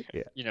you've got,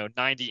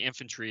 90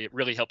 infantry, it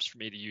really helps for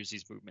me to use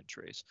these movement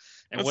trays.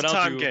 And it's a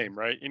time game,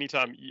 right?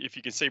 Anytime, if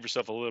you can save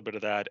yourself a little bit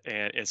of that,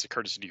 and it's a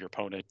courtesy to your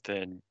opponent,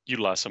 then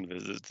utilize some of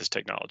this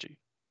technology.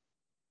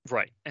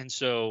 Right. And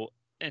so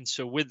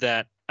with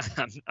that,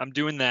 I'm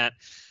doing that.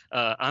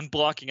 I'm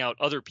blocking out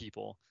other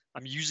people.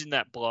 I'm using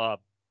that blob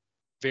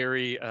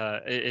very,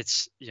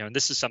 it's, and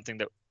this is something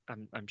that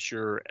I'm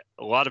sure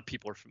a lot of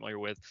people are familiar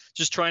with,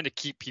 just trying to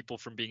keep people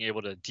from being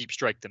able to deep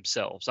strike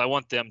themselves. I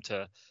want them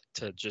to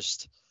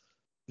just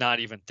not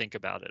even think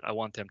about it. I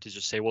want them to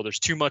just say, well, there's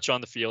too much on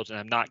the field and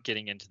I'm not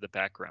getting into the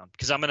background,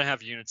 because I'm going to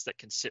have units that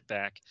can sit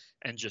back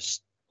and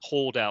just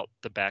hold out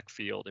the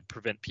backfield and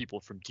prevent people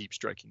from deep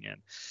striking in.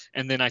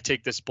 And then I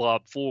take this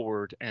blob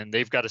forward and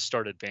they've got to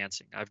start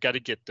advancing. I've got to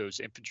get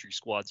those infantry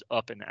squads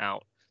up and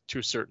out to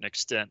a certain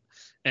extent.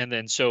 And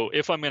then so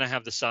if I'm going to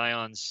have the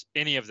Scions,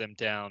 any of them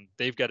down,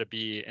 they've got to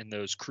be in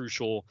those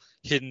crucial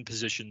hidden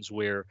positions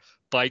where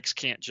bikes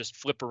can't just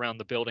flip around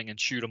the building and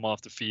shoot them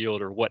off the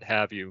field or what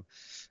have you.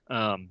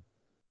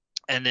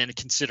 And then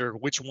consider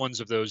which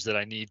ones of those that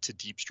I need to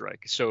deep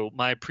strike. So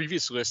my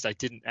previous list, I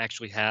didn't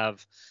actually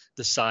have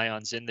the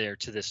Scions in there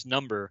to this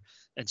number.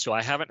 And so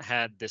I haven't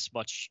had this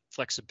much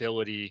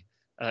flexibility.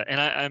 And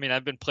I mean,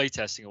 I've been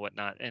playtesting and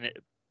whatnot, and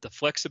the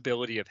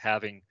flexibility of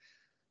having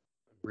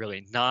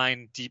really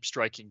 9 deep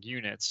striking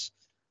units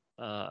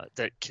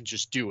that can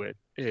just do it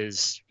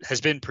has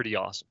been pretty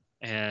awesome.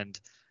 And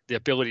the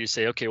ability to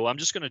say, okay, well, I'm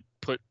just going to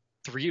put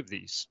 3 of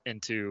these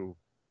into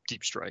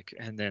deep strike,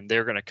 and then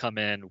they're going to come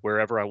in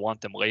wherever I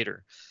want them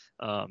later.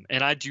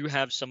 And I do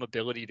have some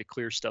ability to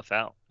clear stuff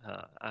out.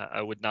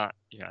 I would not,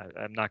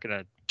 I'm not going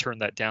to turn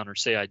that down or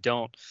say I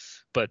don't,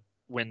 but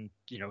when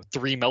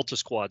 3 Melta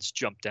squads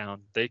jump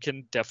down, they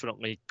can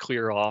definitely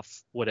clear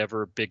off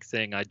whatever big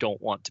thing I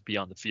don't want to be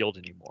on the field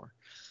anymore.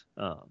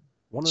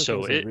 One of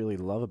the things I really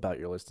love about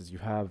your list is you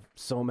have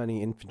so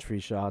many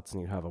infantry shots,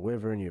 and you have a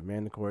wyvern, you have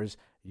mandicores.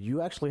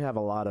 You actually have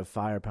a lot of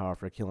firepower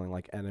for killing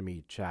like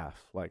enemy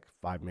chaff, like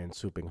 5-man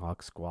swooping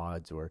hawk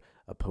squads or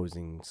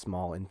opposing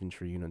small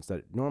infantry units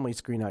that normally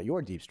screen out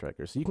your deep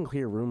strikers. So you can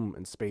clear room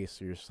and space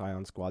so your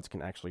Scion squads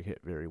can actually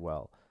hit very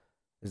well.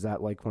 Is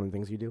that like one of the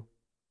things you do?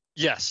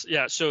 Yes.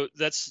 Yeah. So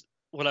that's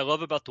what I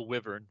love about the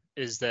wyvern,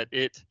 is that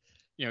it,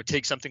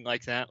 takes something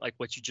like that, like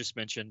what you just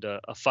mentioned, a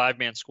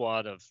 5-man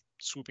squad of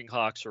swooping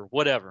hawks or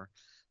whatever.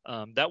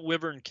 That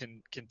wyvern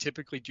can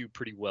typically do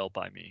pretty well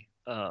by me.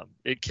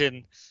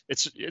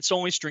 It's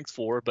only strength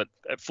 4, but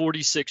at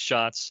 46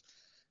 shots,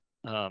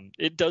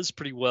 it does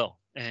pretty well.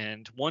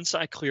 And once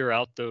I clear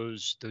out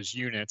those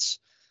units,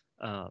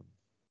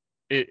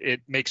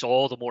 it makes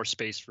all the more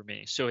space for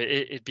me. So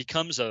it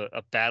becomes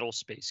a battle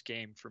space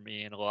game for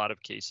me in a lot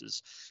of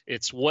cases.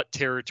 It's what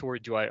territory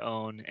do I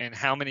own, and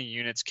how many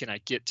units can I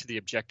get to the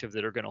objective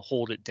that are going to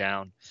hold it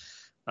down?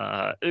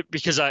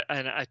 Because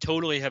I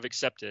totally have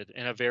accepted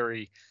in a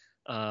very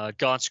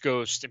Gaunt's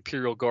Ghost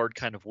Imperial Guard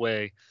kind of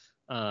way.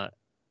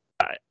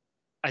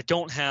 I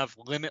don't have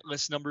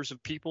limitless numbers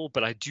of people,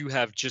 but I do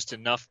have just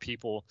enough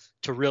people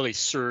to really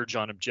surge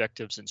on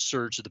objectives and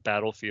surge the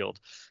battlefield.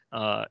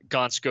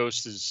 Gaunt's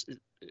Ghost is,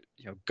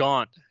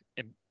 Gaunt,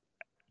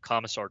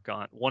 Commissar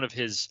Gaunt, one of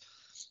his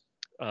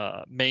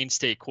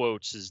mainstay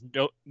quotes is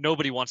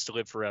nobody wants to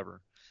live forever.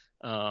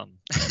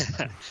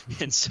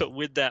 And so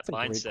with that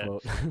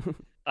mindset,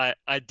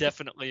 I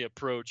definitely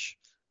approach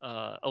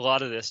a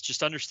lot of this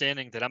just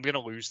understanding that I'm going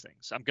to lose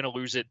things. I'm going to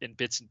lose it in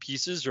bits and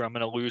pieces, or I'm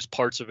going to lose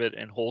parts of it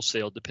in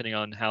wholesale, depending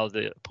on how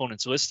the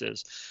opponent's list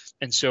is.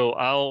 And so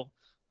I'll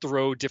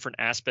throw different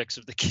aspects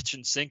of the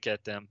kitchen sink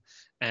at them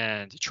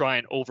and try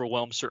and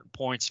overwhelm certain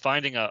points.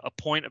 Finding a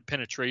point of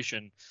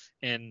penetration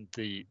in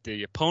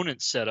the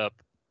opponent's setup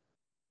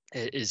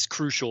is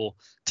crucial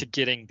to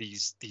getting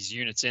these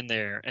units in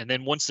there. And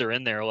then once they're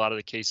in there, a lot of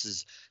the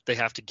cases they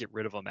have to get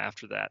rid of them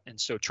after that. And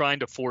so trying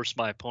to force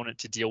my opponent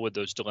to deal with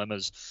those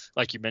dilemmas,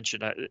 like you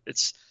mentioned,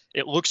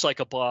 it looks like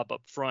a blob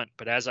up front,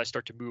 but as I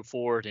start to move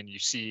forward and you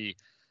see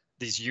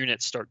these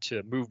units start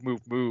to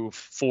move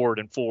forward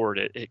and forward,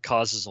 it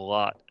causes a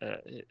lot.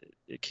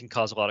 It can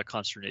cause a lot of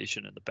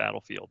consternation in the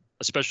battlefield,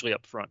 especially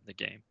up front in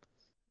the game.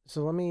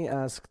 So let me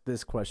ask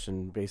this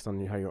question based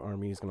on how your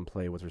army is going to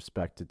play with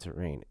respect to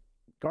terrain.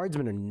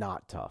 Guardsmen are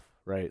not tough,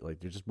 right? Like,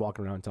 they're just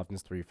walking around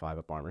toughness 3-5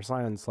 up armor.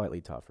 Scion's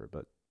slightly tougher,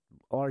 but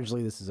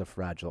largely this is a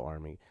fragile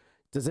army.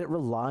 Does it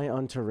rely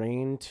on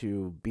terrain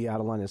to be out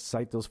of line of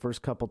sight those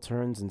first couple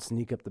turns and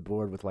sneak up the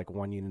board with like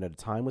 1 unit at a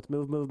time with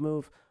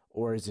move?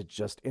 Or is it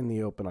just in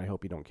the open, I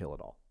hope you don't kill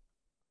it all?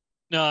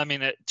 No, I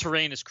mean,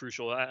 terrain is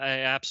crucial.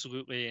 I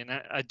absolutely, and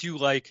I do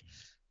like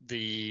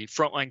the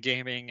frontline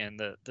gaming, and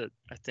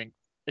I think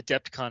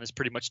Adepticon has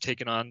pretty much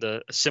taken on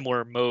the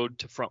similar mode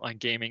to frontline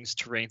gaming's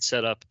terrain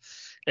setup,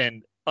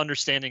 and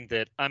understanding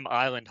that I'm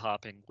island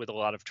hopping with a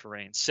lot of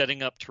terrain,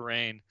 setting up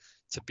terrain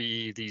to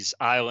be these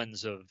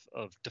islands of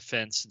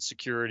defense and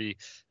security.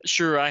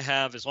 Sure, I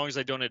have, as long as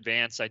I don't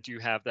advance, I do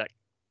have that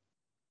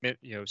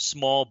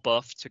small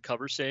buff to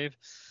cover save,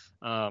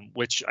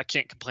 which I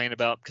can't complain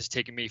about, because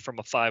taking me from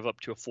a 5 up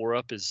to a 4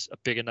 up is a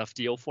big enough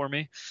deal for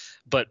me.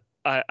 But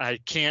I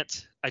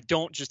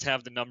don't just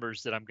have the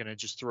numbers that I'm going to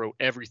just throw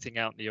everything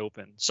out in the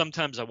open.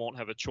 Sometimes I won't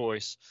have a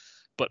choice,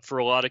 but for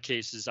a lot of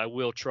cases, I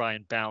will try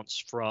and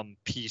bounce from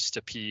piece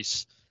to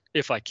piece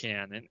if I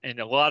can. And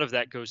a lot of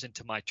that goes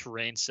into my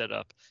terrain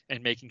setup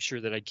and making sure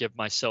that I give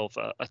myself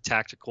a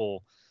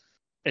tactical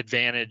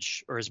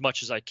advantage, or as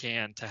much as I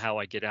can, to how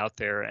I get out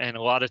there. And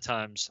a lot of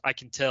times I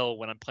can tell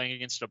when I'm playing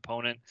against an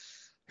opponent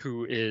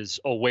who is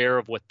aware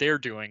of what they're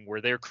doing,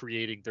 where they're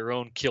creating their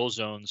own kill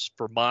zones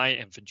for my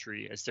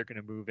infantry as they're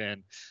going to move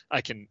in.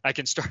 I can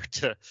start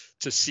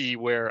to see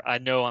where I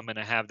know I'm going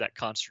to have that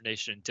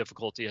consternation and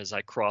difficulty as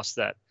I cross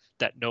that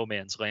no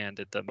man's land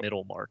at the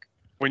middle mark.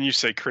 When you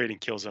say creating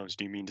kill zones,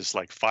 do you mean just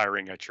like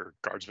firing at your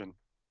guardsmen?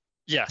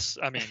 Yes,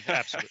 I mean,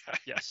 absolutely.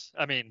 Yes,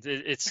 I mean,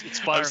 it's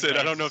firing. I said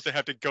I don't know if lanes. they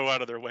have to go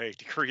out of their way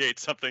to create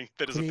something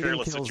that is a Creating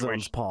peerless kill zones,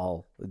 situation.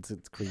 Paul.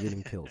 It's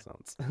creating kill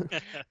zones.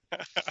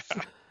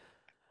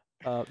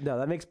 No,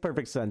 that makes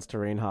perfect sense.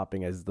 Terrain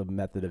hopping as the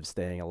method of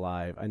staying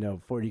alive. I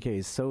know 40k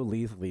is so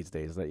lethal these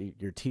days that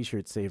your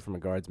T-shirt saved from a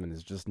guardsman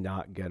is just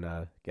not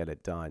gonna get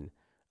it done.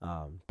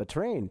 But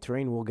terrain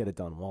will get it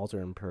done. Walls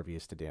are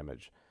impervious to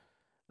damage.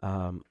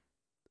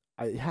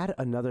 I had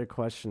another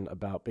question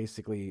about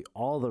basically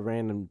all the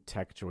random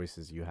tech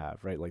choices you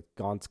have, right? Like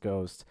Gaunt's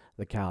Ghost,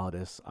 the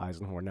Callidus,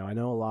 Eisenhorn. Now I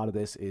know a lot of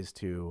this is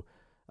to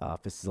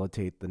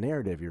facilitate the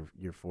narrative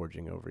you're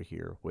forging over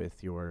here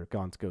with your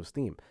Gaunt's Ghost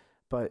theme,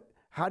 but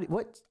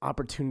what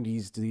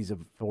opportunities do these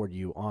afford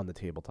you on the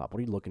tabletop? What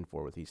are you looking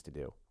for with these to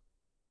do?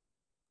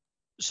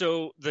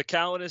 So the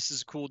Callidus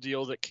is a cool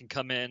deal that can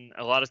come in.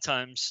 A lot of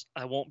times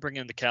I won't bring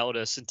in the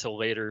Callidus until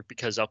later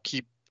because I'll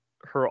keep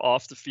her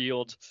off the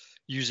field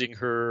using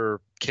her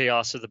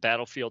Chaos of the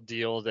Battlefield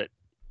deal that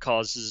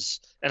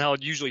causes, and I'll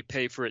usually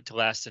pay for it to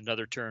last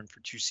another turn for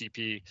 2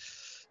 CP,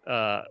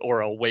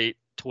 or I'll wait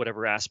to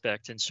whatever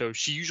aspect. And so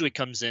she usually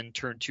comes in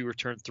turn 2 or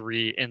turn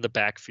 3 in the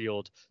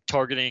backfield,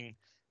 targeting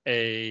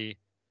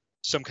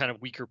some kind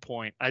of weaker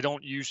point. I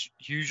don't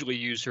usually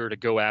use her to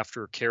go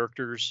after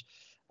characters,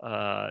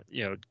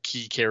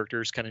 key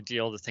characters kind of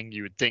deal, the thing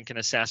you would think an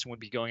assassin would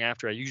be going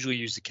after. I usually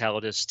use the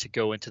Callidus to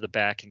go into the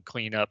back and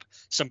clean up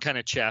some kind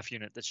of chaff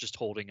unit that's just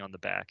holding on the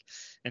back.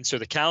 And so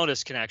the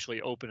Callidus can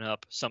actually open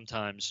up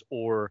sometimes,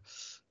 or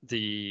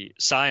the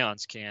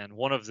Scions can.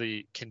 One of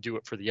the can do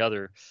it for the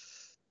other.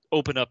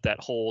 Open up that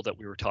hole that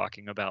we were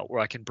talking about where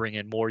I can bring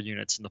in more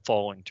units in the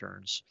following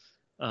turns.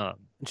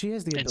 She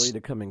has the ability to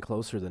come in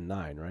closer than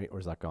 9, right? Or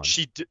is that gone?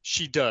 She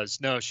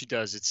does. No, she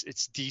does.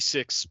 It's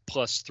D6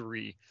 plus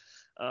 3.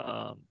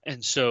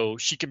 And so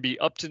she can be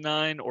up to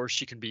 9 or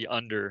she can be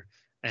under,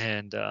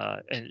 and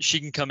she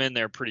can come in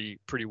there pretty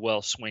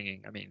well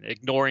swinging. I mean,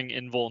 ignoring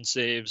invuln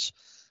saves,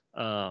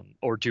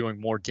 or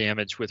doing more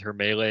damage with her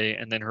melee.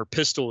 And then her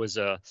pistol is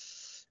a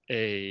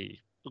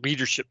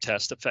leadership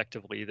test,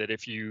 effectively, that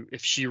if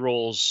she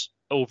rolls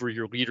over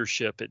your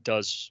leadership, it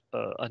does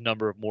a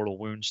number of mortal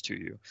wounds to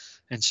you.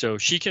 And so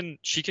she can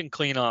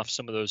clean off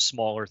some of those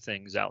smaller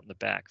things out in the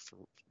back for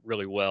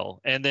really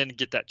well, and then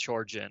get that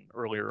charge in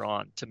earlier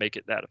on to make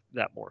it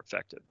that more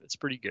effective. It's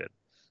pretty good.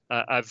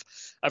 I've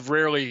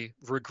rarely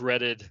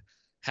regretted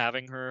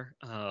having her.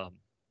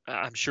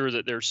 I'm sure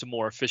that there's some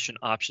more efficient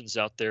options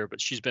out there,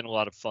 but she's been a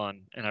lot of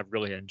fun, and I've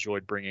really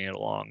enjoyed bringing it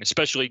along,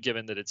 especially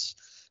given that it's,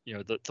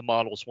 the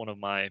model is one of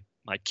my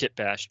kit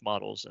bashed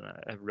models, and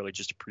I really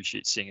just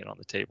appreciate seeing it on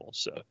the table.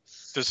 So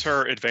does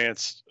her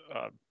advanced,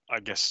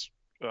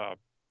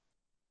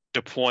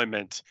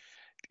 deployment,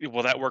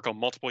 will that work on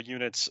multiple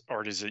units,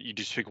 or does it you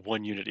just pick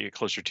one unit to get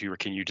closer to, or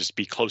can you just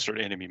be closer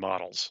to enemy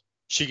models?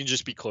 She can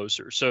just be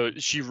closer. So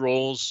she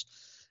rolls,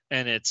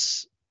 and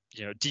it's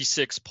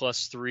D6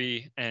 plus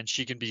 3, and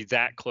she can be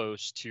that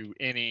close to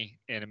any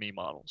enemy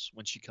models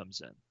when she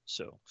comes in.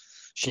 So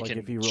she can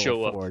if you roll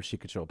show 4, up. she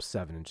could show up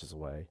 7 inches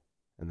away,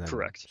 and then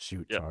Correct.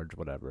 shoot, Yep. charge,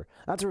 whatever.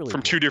 That's really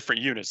From cool. 2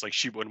 different units, like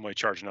she wouldn't want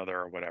to charge another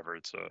or whatever.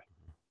 It's a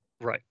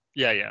right.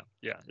 Yeah.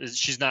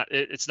 She's not.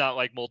 It's not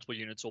like multiple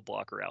units will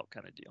block her out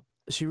kind of deal.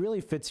 She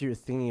really fits your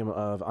theme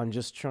of I'm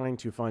just trying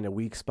to find a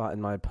weak spot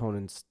in my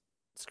opponent's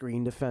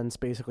screen defense,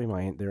 basically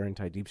their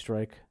anti-deep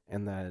strike,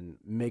 and then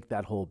make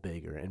that hole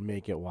bigger and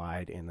make it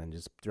wide, and then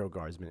just throw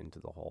guardsmen into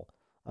the hole.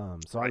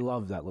 So right. I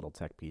love that little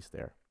tech piece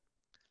there.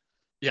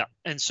 Yeah,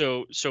 and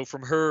so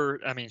from her,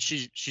 I mean,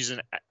 she's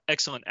an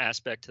excellent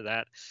aspect to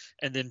that.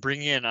 And then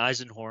bringing in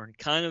Eisenhorn,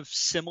 kind of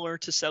similar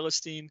to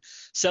Celestine.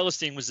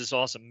 Celestine was this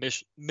awesome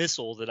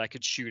missile that I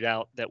could shoot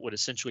out that would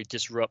essentially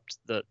disrupt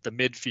the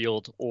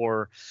midfield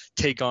or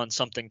take on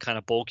something kind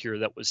of bulkier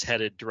that was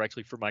headed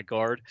directly for my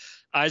guard.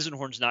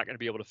 Eisenhorn's not going to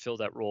be able to fill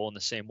that role in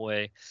the same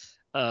way.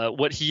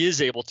 What he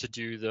is able to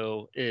do,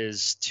 though,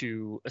 is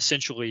to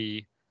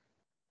essentially,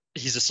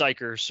 he's a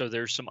psyker, so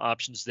there's some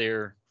options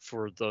there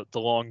for the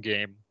long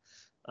game,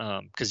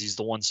 because he's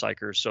the one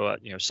psyker. So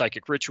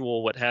psychic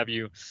ritual, what have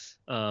you,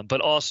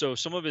 but also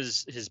some of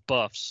his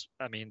buffs.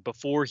 I mean,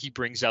 before he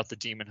brings out the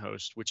demon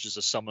host, which is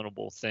a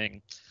summonable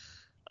thing,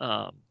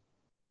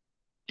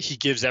 he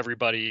gives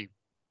everybody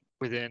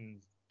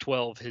within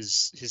 12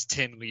 his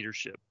 10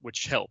 leadership,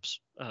 which helps.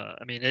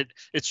 I mean,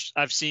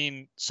 I've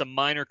seen some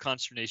minor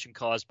consternation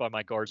caused by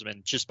my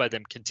guardsmen just by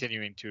them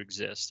continuing to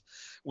exist.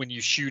 When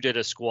you shoot at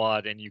a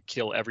squad and you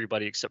kill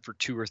everybody except for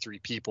 2 or 3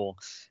 people,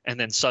 and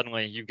then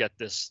suddenly you've got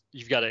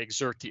to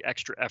exert the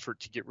extra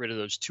effort to get rid of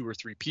those 2 or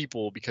 3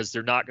 people because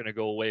they're not going to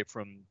go away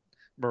from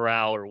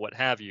morale or what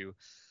have you.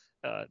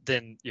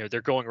 Then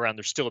they're going around,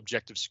 they're still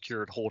objective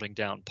secured, holding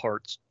down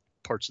parts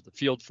of the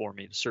field for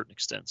me to certain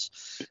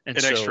extents. And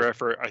an extra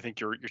effort. I think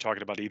you're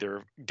talking about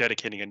either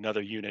dedicating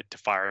another unit to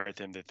fire at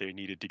them that they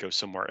needed to go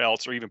somewhere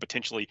else, or even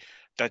potentially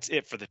that's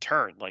it for the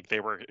turn. Like they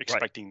were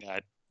expecting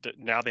that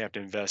now they have to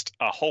invest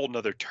a whole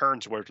nother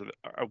turn's worth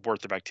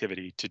of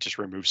activity to just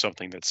remove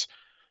something that's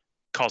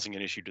causing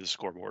an issue to the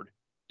scoreboard.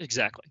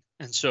 Exactly.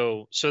 And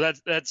so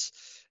that's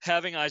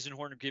having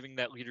Eisenhorn giving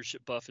that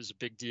leadership buff is a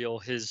big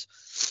deal.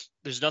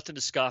 There's nothing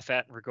to scoff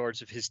at in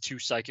regards of his 2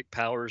 psychic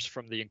powers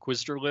from the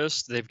Inquisitor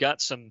list. They've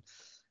got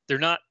they're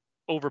not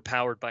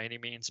overpowered by any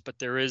means, but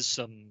there is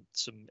some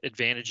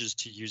advantages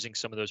to using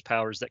some of those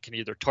powers that can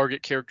either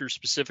target characters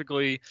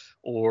specifically,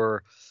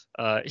 or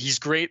he's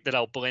great that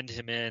I'll blend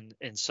him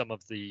in some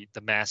of the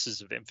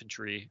masses of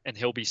infantry, and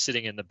he'll be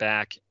sitting in the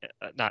back,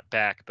 not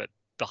back, but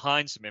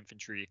behind some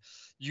infantry,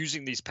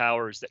 using these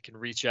powers that can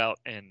reach out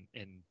and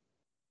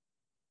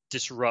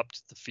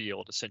disrupt the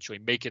field, essentially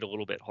make it a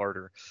little bit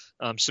harder.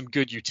 Some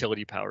good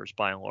utility powers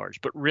by and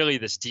large, but really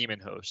this demon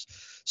host.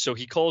 So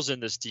he calls in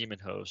this demon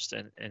host,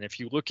 and if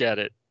you look at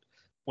it,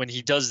 when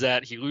he does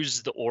that, he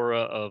loses the aura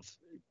of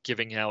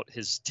giving out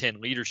his 10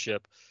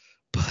 leadership,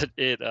 but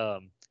the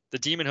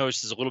demon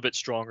host is a little bit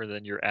stronger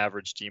than your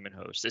average demon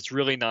host. It's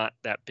really not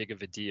that big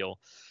of a deal,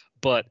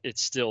 but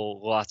it's still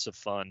lots of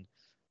fun.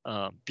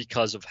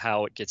 Because of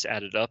how it gets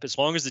added up. As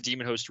long as the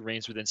demon host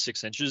remains within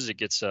 6 inches, it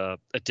gets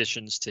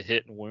additions to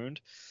hit and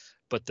wound.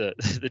 But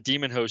the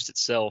demon host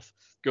itself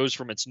goes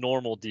from its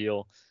normal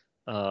deal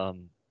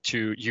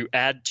to you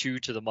add 2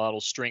 to the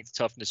model's strength,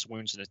 toughness,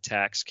 wounds, and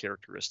attacks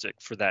characteristic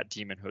for that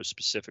demon host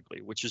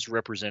specifically, which is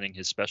representing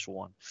his special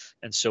one.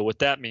 And so what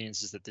that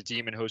means is that the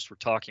demon host we're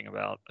talking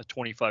about, a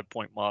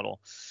 25-point model,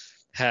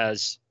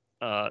 has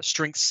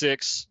strength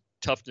 6,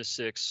 toughness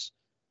 6,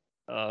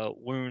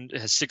 it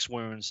has 6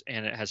 wounds,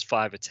 and it has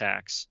 5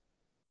 attacks,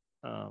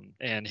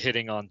 and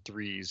hitting on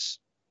 3s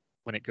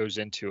when it goes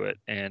into it.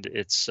 And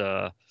it's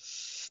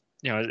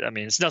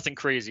it's nothing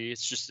crazy.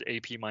 It's just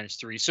AP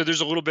 -3. So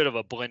there's a little bit of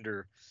a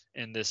blender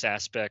in this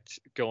aspect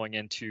going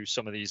into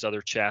some of these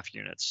other chaff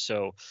units.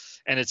 So,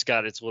 and it's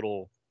got its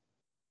little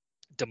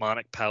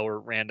demonic power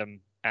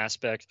random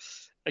aspect.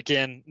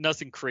 Again,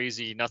 nothing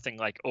crazy, nothing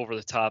like over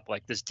the top,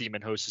 like this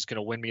demon host is going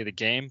to win me the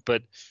game,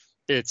 but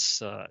it's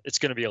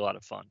going to be a lot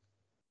of fun.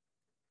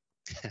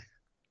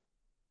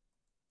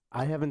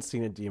 I haven't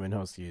seen a demon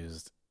host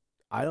used,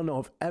 I don't know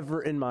if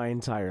ever in my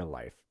entire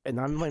life, and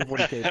I'm playing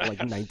 40k for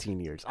like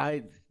 19 years.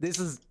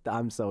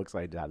 I'm so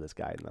excited to have this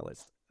guy in the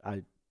list.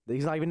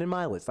 He's not even in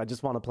my list. I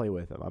just want to play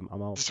with him.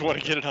 I'm all just want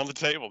to get it on the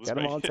table. Get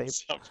him on the table.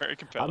 Sound very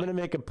compelling. I'm gonna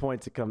make a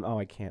point to come. Oh,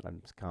 I can't. I'm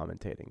just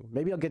commentating.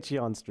 Maybe I'll get you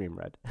on stream,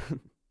 Red.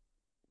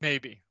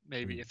 Maybe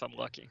if I'm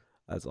lucky.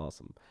 That's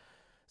awesome.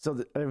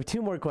 So I have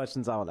 2 more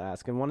questions I want to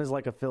ask, and one is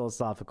like a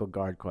philosophical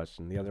guard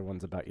question. The other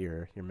one's about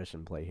your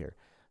mission play here.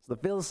 So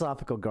the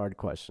philosophical guard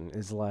question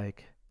is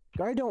like,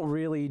 guard don't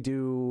really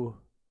do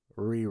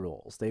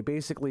rerolls. They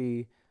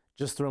basically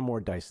just throw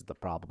more dice at the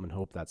problem and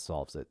hope that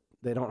solves it.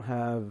 They don't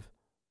have,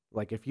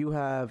 like, if you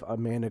have a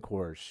mana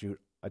core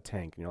shoot a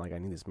tank, and you're like, I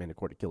need this mana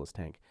core to kill this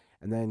tank,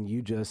 and then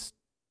you just,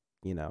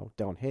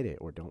 don't hit it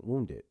or don't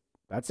wound it.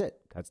 That's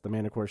it. That's the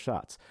mana core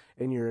shots.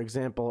 In your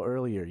example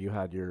earlier, you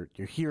had your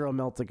hero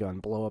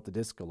Meltagun blow up the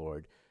Disco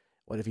Lord.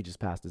 What if he just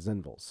passed his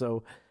invul?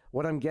 So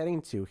what I'm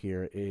getting to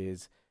here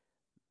is,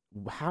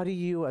 how do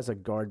you as a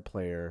guard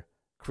player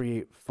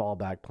create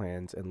fallback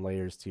plans and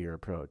layers to your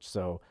approach?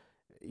 So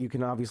you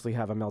can obviously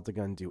have a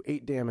Meltagun do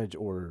 8 damage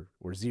or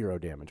 0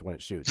 damage when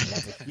it shoots.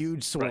 That's a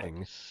huge swing.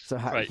 Right. So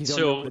you don't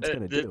know what it's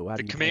going to do.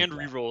 The command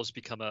rerolls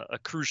become a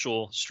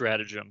crucial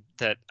stratagem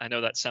that I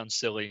know that sounds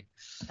silly,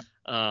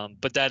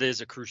 but that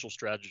is a crucial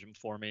stratagem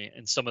for me.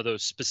 And some of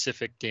those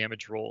specific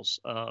damage rolls,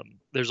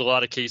 there's a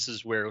lot of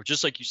cases where,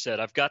 just like you said,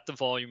 I've got the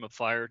volume of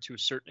fire to a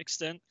certain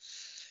extent.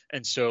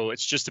 And so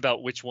it's just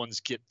about which ones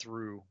get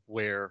through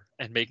where,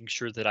 and making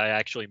sure that I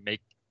actually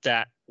make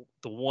that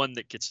the one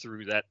that gets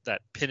through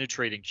that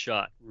penetrating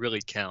shot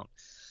really count.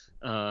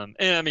 And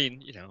I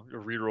mean, a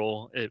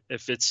reroll,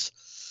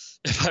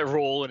 if I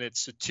roll and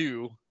it's a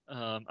 2,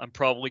 I'm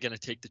probably going to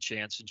take the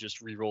chance and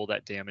just reroll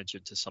that damage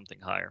into something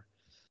higher.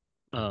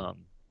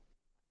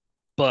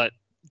 But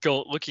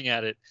looking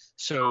at it,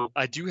 so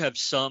I do have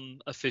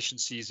some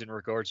efficiencies in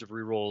regards of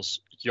rerolls.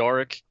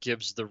 Yarick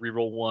gives the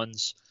reroll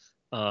ones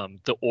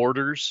the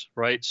orders,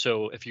 right?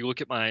 So if you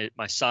look at my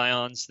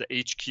Scions, the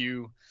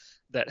HQ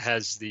that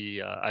has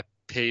I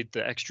paid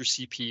the extra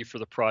CP for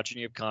the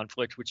Progeny of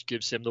Conflict, which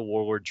gives him the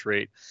Warlord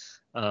trait,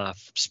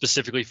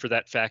 specifically for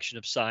that faction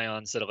of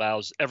Scions that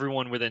allows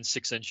everyone within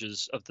 6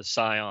 inches of the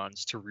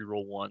Scions to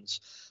reroll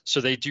ones. So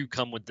they do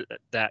come with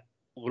that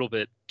little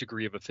bit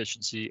degree of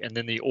efficiency. And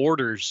then the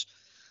orders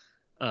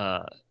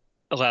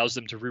allows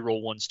them to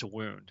reroll ones to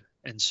wound.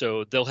 And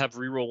so they'll have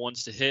reroll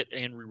ones to hit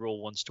and reroll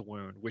ones to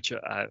wound, which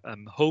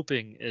I'm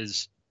hoping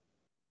is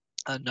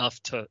enough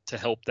to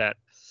help that.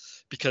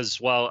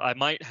 Because while I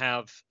might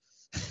have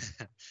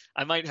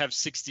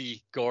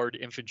 60 guard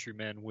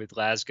infantrymen with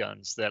las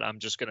guns that I'm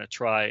just going to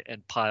try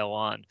and pile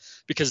on,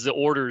 because the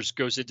orders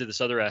goes into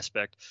this other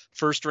aspect.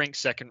 First rank,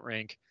 second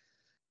rank,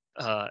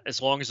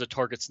 as long as the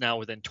target's now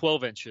within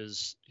 12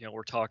 inches,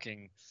 we're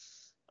talking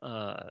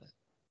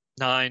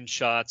 9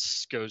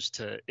 shots goes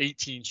to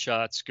 18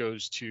 shots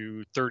goes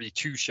to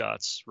 32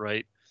 shots,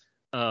 right?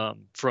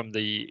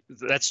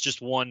 That's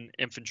just one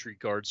infantry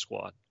guard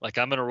squad. Like,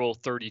 I'm going to roll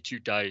 32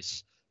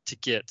 dice to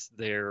get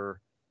their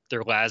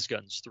las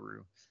guns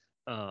through.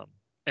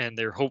 And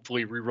they're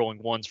hopefully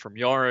rerolling ones from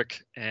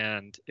Yarick,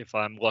 and if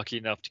I'm lucky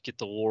enough to get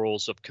the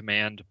Laurels of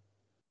Command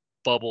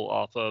bubble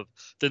off of,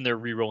 then they're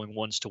rerolling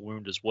ones to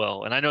wound as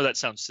well. And I know that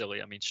sounds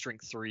silly. I mean,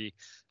 strength 3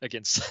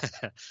 against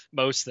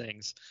most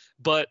things,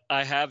 but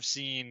I have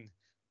seen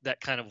that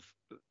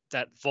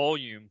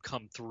volume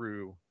come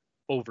through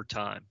over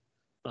time.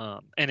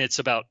 And it's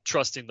about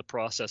trusting the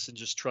process and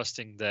just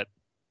trusting that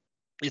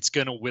it's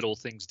going to whittle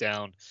things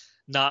down,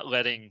 not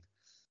letting,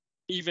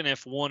 even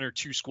if 1 or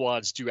 2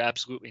 squads do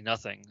absolutely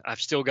nothing,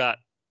 I've still got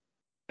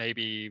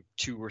maybe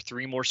 2 or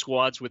 3 more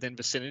squads within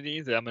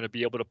vicinity that I'm going to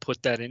be able to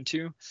put that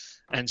into.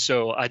 And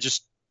so I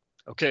just,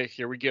 okay,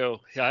 here we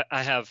go.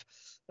 I have,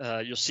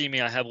 you'll see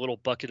me, I have a little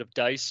bucket of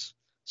dice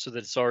so that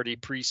it's already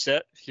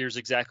preset. Here's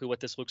exactly what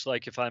this looks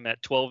like if I'm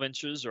at 12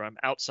 inches or I'm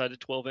outside of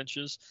 12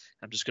 inches.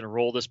 I'm just going to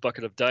roll this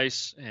bucket of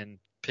dice and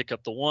pick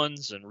up the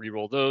ones and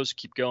re-roll those,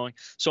 keep going,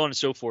 so on and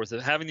so forth.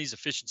 And having these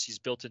efficiencies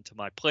built into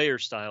my player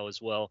style as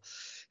well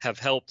have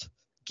helped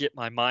get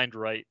my mind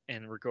right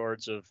in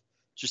regards of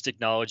just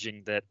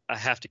acknowledging that I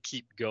have to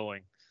keep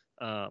going.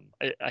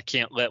 I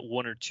can't let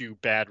 1 or 2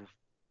 bad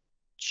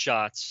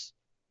shots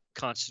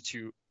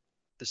constitute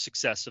the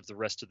success of the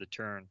rest of the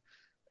turn.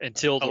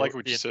 Until I like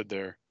what you said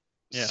there.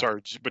 Yeah.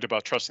 Sorry, but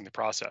about trusting the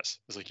process.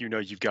 It's like,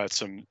 you've got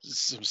some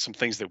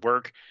things that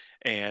work,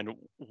 and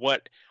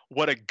what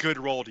a good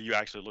roll to you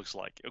actually looks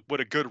like. What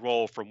a good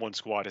roll from one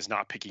squad is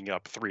not picking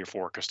up 3 or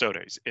 4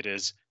 Custodes. It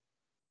is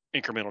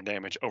incremental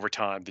damage over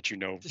time that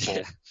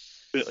will,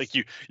 like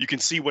you can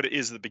see what it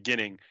is at the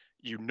beginning.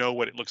 You know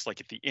what it looks like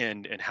at the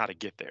end and how to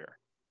get there.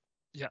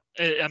 Yeah,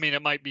 I mean,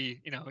 it might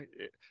be,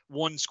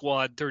 one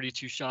squad,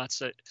 32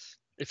 shots.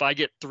 If I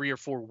get 3 or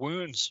 4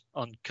 wounds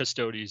on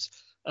Custodes,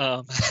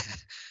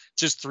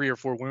 just 3 or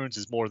 4 wounds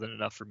is more than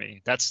enough for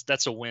me.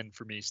 That's a win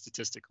for me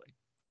statistically.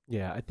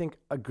 Yeah, I think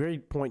a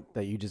great point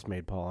that you just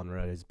made, Paul and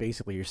Red, is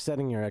basically you're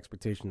setting your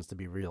expectations to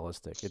be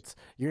realistic.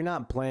 You're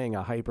not playing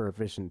a hyper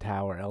efficient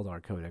Tower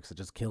Eldar Codex that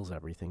just kills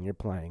everything. You're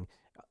playing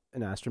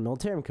an Astra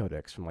Militarum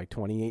Codex from like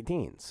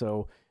 2018.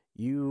 So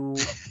you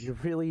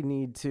really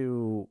need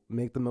to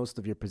make the most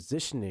of your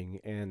positioning,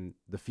 and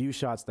the few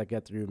shots that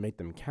get through, make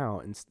them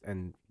count,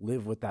 and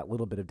live with that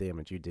little bit of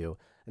damage you do,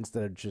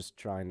 instead of just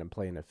trying to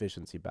play an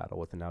efficiency battle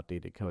with an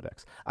outdated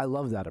codex. I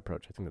love that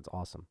approach. I think that's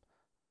awesome.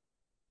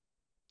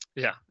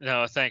 Yeah,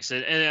 no, thanks.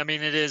 And I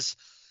mean,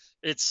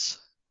 it's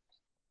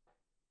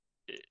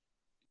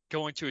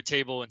going to a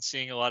table and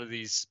seeing a lot of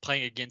these,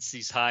 playing against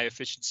these high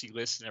efficiency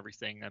lists and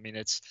everything. I mean,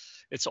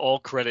 it's all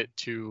credit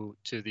to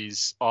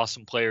these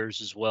awesome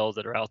players as well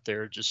that are out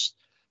there just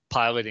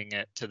piloting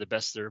it to the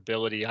best of their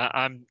ability.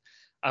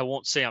 I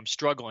won't say I'm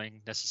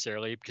struggling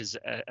necessarily, because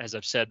as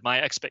I've said,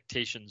 my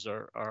expectations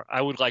are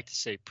I would like to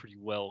say pretty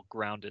well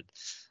grounded.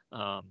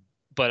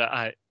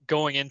 But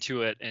going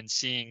into it and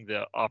seeing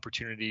the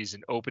opportunities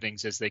and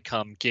openings as they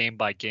come game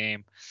by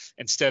game,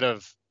 instead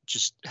of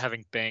just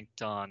having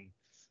banked on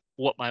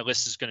what my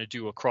list is going to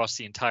do across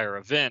the entire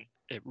event,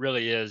 it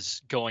really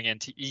is going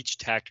into each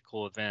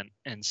tactical event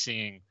and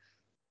seeing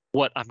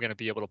what I'm going to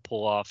be able to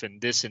pull off in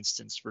this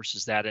instance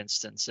versus that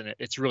instance. And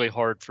it's really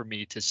hard for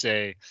me to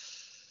say,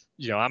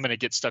 I'm going to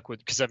get stuck with,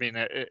 because I mean,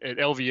 at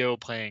LVO,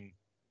 playing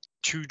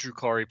 2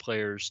 Drukhari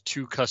players,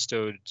 2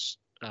 Custodes,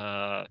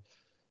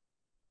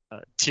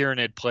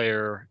 Tyrannid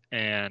player,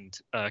 and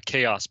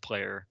Chaos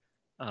player,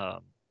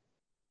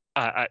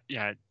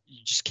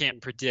 you just can't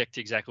predict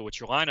exactly what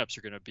your lineups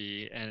are going to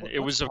be, and it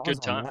was a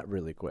good time. That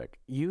really quick.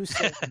 You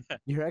said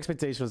your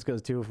expectation was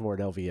goes 2 or 4 at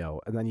LVO,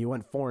 and then you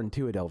went 4 and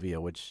 2 at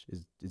LVO, which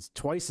is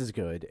twice as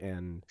good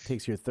and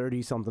takes your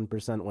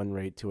 30-something% win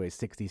rate to a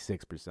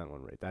 66%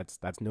 win rate.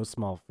 That's no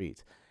small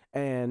feat.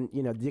 And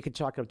you could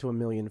chalk it up to a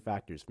million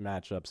factors: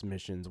 matchups,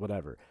 missions,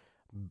 whatever.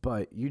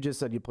 But you just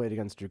said you played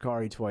against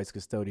Drukhari twice,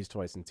 Custodes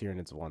twice, and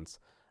Tyrannids once.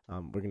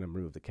 We're going to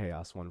remove the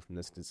Chaos one from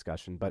this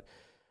discussion. But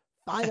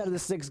 5 out of the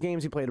 6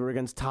 games you played were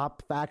against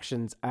top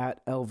factions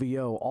at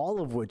LVO,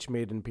 all of which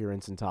made an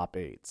appearance in top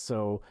 8.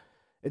 So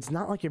it's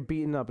not like you're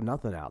beating up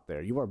nothing out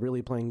there. You are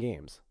really playing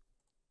games.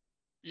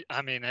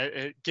 I mean,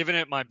 giving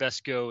it my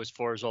best go as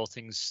far as all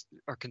things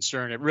are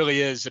concerned. It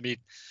really is. I mean,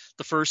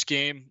 the first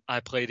game I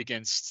played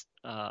against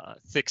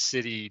Thick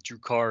City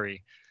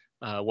Drukhari,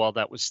 while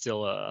that was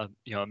still a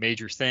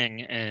major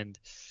thing, and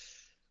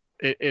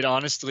it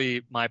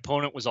honestly, my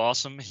opponent was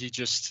awesome.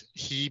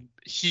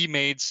 He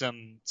made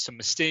some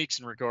mistakes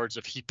in regards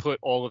of, he put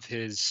all of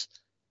his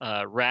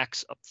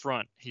racks up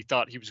front. He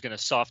thought he was going to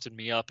soften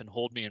me up and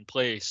hold me in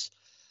place.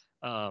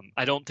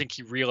 I don't think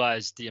he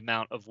realized the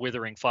amount of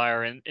withering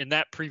fire. And in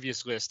that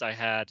previous list, I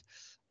had,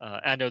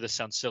 I know this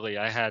sounds silly,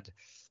 I had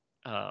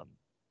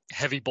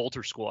heavy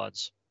bolter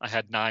squads. I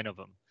had 9 of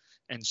them,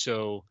 and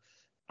so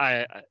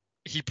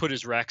he put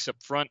his racks up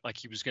front like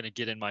he was going to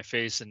get in my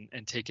face and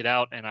take it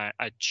out, and I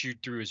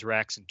chewed through his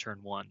racks in turn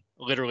 1.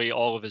 Literally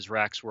all of his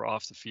racks were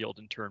off the field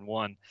in turn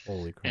 1.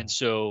 Holy crap. And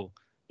so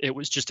it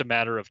was just a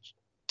matter of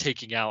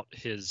taking out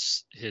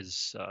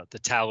the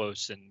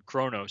Talos and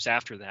Kronos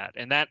after that,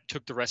 and that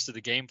took the rest of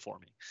the game for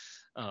me.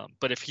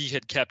 But if he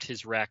had kept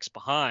his racks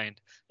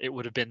behind, it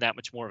would have been that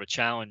much more of a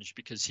challenge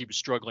because he was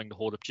struggling to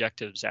hold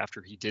objectives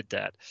after he did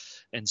that.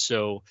 And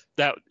so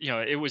that,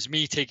 it was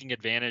me taking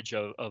advantage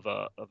of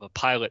a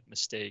pilot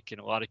mistake in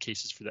a lot of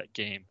cases for that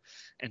game.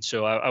 And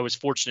so I was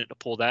fortunate to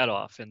pull that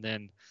off. And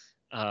then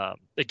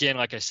again,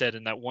 like I said,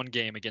 in that one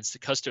game against the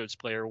Custodes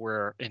player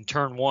where in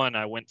turn 1,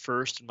 I went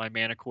first and my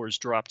mana cores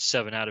dropped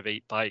 7 out of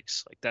 8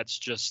 bikes. Like that's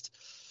just,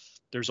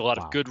 there's a lot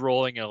of good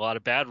rolling and a lot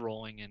of bad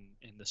rolling, and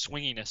the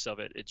swinginess of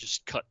it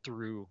just cut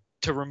through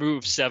to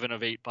remove 7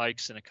 of 8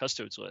 bikes in a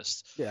Custodes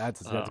list. Yeah,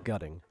 that's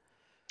gutting.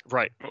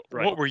 Right.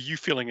 What were you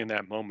feeling in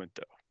that moment,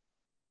 though?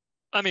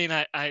 I mean,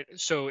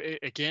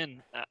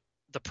 again,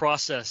 the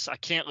process, I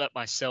can't let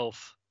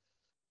myself,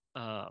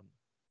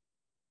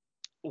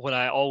 what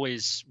I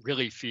always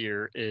really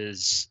fear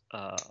is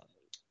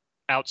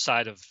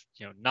outside of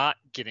not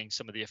getting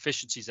some of the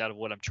efficiencies out of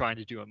what I'm trying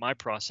to do in my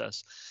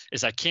process,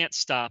 is I can't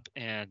stop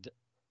and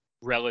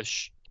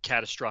relish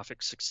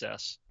catastrophic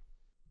success.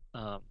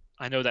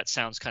 I know that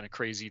sounds kind of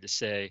crazy to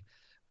say,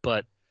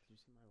 but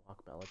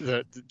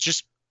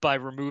just by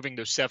removing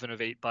those 7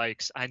 of 8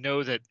 bikes, I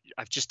know that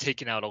I've just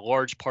taken out a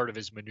large part of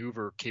his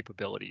maneuver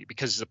capability,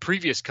 because the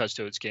previous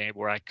Custodes game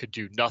where I could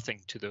do nothing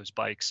to those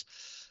bikes,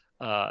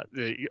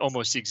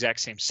 almost the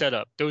exact same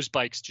setup, those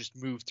bikes just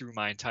moved through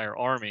my entire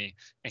army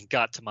and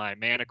got to my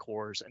mana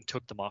cores and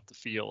took them off the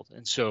field.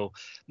 And so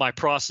my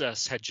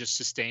process had just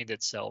sustained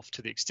itself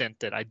to the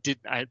extent that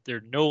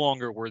there no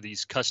longer were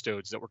these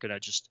Custodes that were going to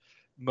just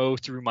mow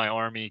through my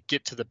army,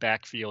 get to the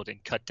backfield,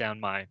 and cut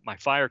down my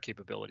fire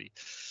capability.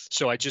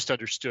 So I just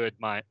understood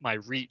my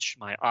reach,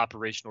 my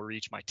operational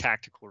reach, my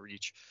tactical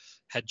reach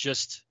had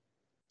just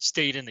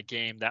stayed in the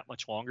game that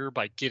much longer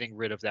by getting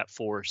rid of that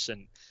force.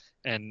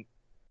 And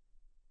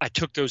I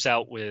took those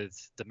out with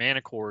the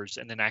mana cores,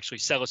 and then actually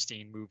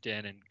Celestine moved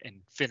in and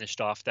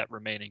finished off that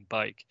remaining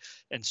bike.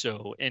 And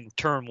so in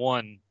turn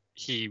 1,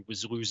 he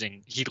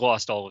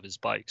lost all of his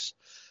bikes.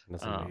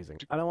 That's amazing.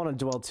 I don't want to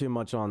dwell too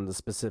much on the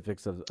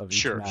specifics of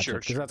each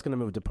matchup, because that's going to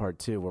move to part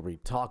 2 where we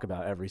talk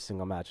about every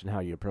single match and how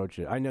you approach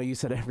it. I know you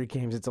said every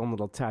game's its own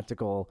little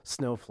tactical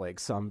snowflake,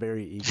 so I'm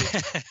very eager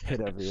to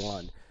hit every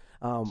one.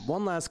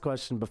 One last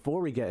question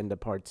before we get into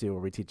part 2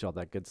 where we teach all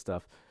that good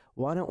stuff.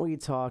 Why don't we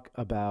talk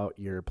about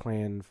your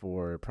plan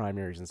for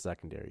primaries and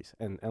secondaries?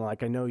 And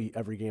like, I know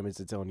every game is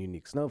its own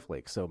unique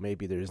snowflake, so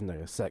maybe there isn't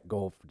a set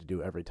goal to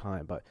do every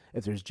time. But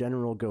if there's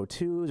general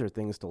go-tos or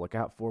things to look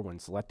out for when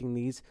selecting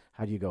these,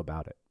 how do you go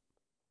about it?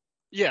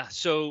 Yeah,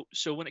 so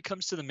when it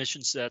comes to the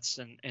mission sets,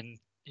 and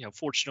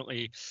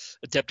fortunately,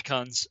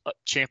 Adepticon's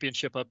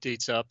championship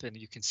updates up, and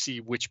you can see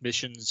which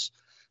missions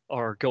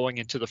are going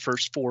into the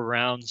first 4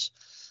 rounds.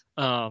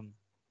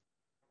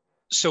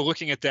 So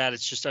looking at that,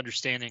 it's just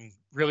understanding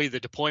really the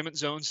deployment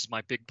zones is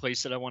my big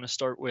place that I want to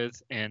start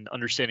with, and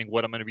understanding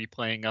what I'm going to be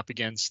playing up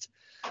against.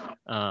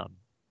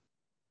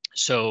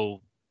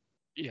 So,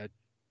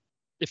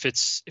 if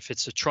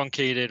it's a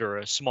truncated or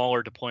a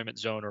smaller deployment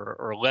zone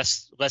or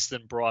less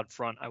than broad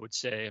front, I would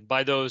say, and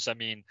by those I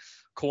mean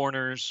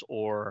corners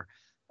or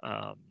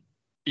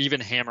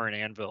even hammer and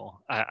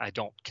anvil, I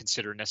don't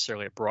consider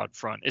necessarily a broad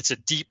front. It's a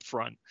deep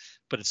front,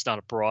 but it's not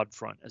a broad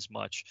front as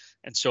much.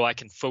 And so I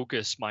can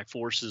focus my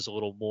forces a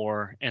little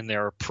more and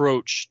their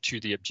approach to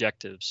the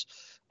objectives,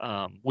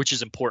 which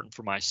is important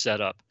for my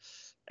setup.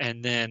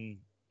 And then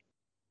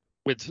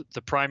with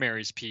the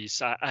primaries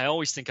piece, I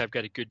always think I've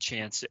got a good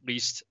chance, at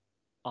least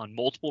on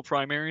multiple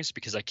primaries,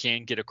 because I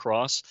can get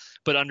across,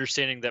 but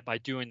understanding that by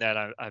doing that,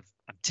 I'm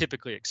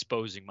typically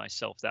exposing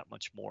myself that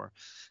much more,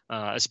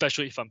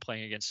 especially if I'm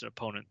playing against an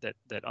opponent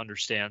that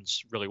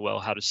understands really well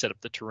how to set up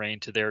the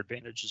terrain to their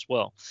advantage as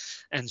well.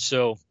 And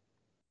so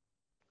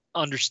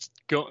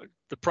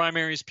the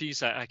primaries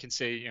piece, I can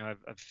say,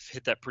 I've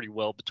hit that pretty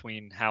well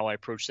between how I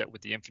approach that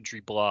with the infantry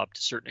blob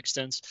to certain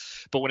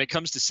extents. But when it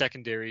comes to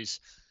secondaries,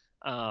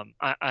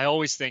 I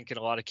always think in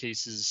a lot of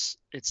cases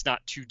it's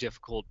not too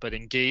difficult, but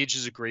engage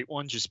is a great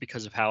one just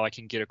because of how I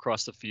can get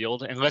across the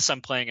field, unless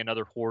I'm playing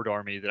another horde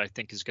army that I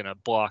think is going to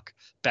block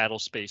battle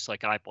space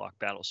like I block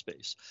battle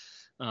space.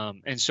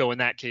 And so in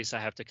that case, I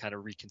have to kind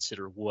of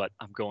reconsider what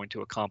I'm going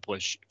to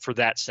accomplish for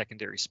that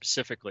secondary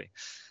specifically.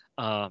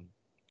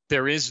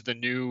 There is the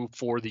new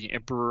for the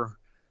Emperor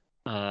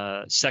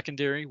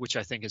secondary, which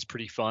I think is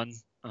pretty fun.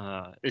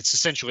 It's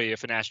essentially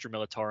if an Astra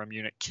Militarum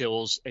unit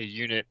kills a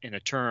unit in a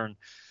turn,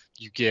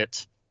 you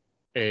get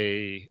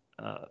a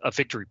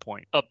victory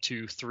point, up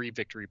to 3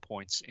 victory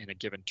points in a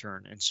given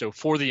turn. And so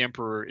for the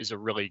Emperor is a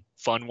really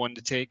fun one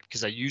to take,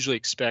 because I usually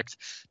expect,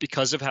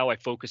 because of how I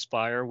focus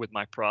fire with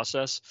my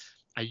process,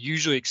 I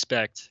usually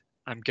expect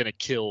I'm going to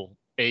kill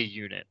a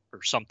unit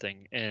or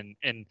something. And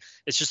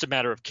it's just a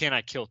matter of, can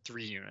I kill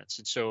 3 units?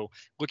 And so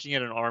looking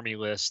at an army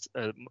list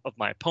of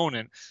my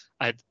opponent,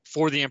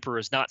 for the Emperor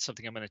is not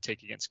something I'm going to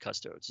take against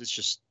Custodes. It's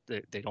just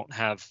they don't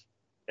have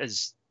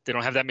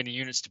that many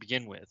units to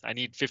begin with. I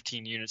need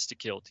 15 units to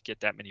kill to get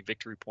that many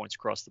victory points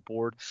across the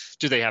board.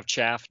 Do they have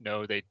chaff?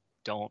 No, they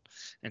don't.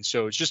 And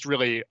so it's just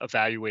really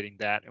evaluating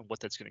that and what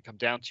that's going to come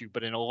down to.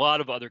 But in a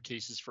lot of other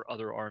cases for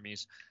other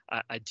armies,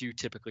 I do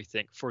typically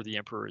think for the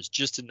Emperor is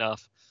just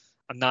enough.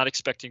 I'm not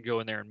expecting to go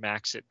in there and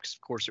max it, because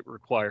of course it would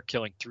require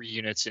killing 3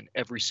 units in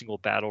every single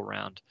battle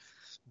round.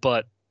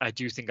 But I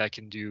do think I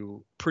can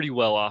do pretty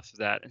well off of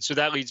that. And so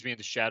that leads me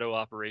into shadow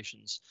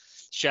operations.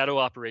 Shadow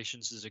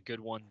operations is a good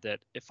one that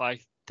if I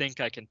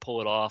think I can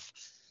pull it off,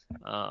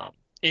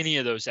 any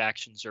of those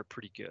actions are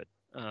pretty good.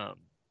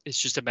 It's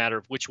just a matter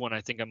of which one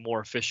I think I'm more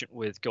efficient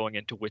with going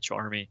into which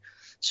army.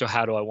 So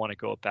how do I want to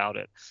go about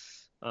it?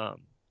 I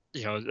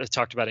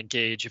talked about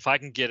engage. If I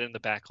can get in the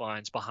back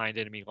lines behind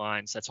enemy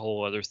lines, that's a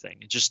whole other thing.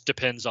 It just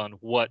depends on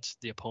what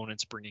the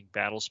opponent's bringing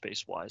battle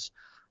space wise.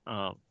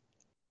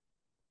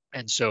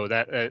 And so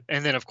that,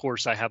 and then of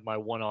course I have my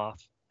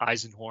one-off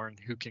Eisenhorn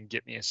who can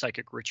get me a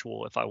psychic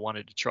ritual if I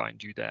wanted to try and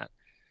do that.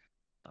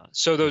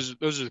 So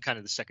those are kind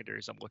of the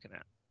secondaries I'm looking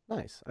at.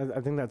 Nice.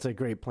 I think that's a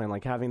great plan.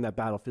 Like having that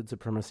battlefield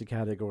supremacy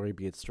category,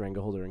 be it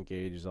Stranglehold or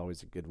Engage, is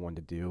always a good one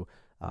to do.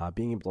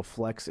 Being able to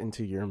flex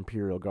into your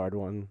Imperial Guard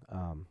one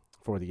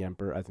for the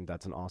Emperor, I think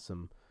that's an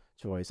awesome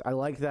choice. I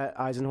like that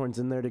Eisenhorn's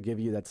in there to give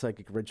you that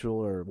psychic ritual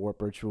or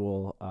warp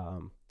ritual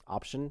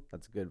option.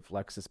 That's a good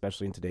flex,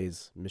 especially in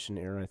today's mission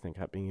era. I think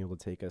being able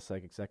to take a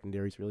psychic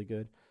secondary is really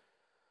good.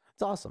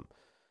 It's awesome.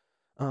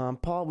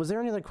 Paul, was there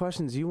any other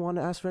questions you want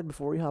to ask Red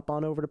before we hop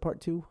on over to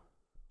part 2?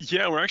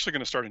 Yeah, we're actually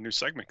going to start a new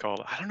segment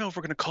called, I don't know if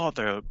we're going to call it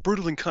the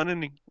brutal and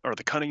cunning, or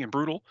the cunning and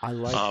brutal. I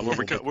like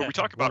where we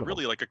talk about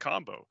really like a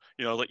combo.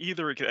 Like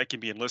either it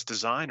can be in list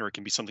design, or it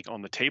can be something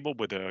on the table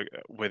with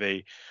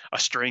a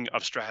string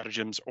of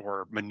stratagems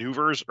or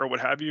maneuvers or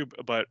what have you.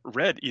 But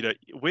Red,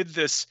 with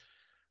this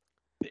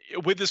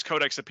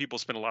codex that people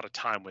spend a lot of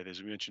time with, as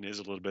we mentioned, is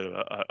a little bit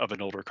of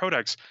an older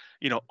codex.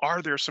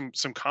 Are there some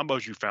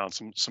combos you found?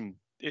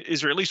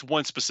 Is there at least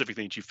one specific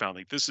thing that you found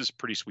like this is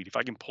pretty sweet? If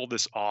I can pull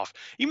this off,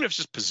 even if it's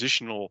just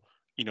positional,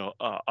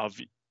 of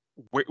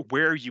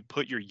where you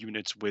put your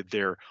units with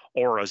their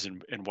auras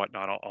and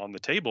whatnot on the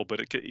table, but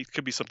it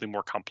could be something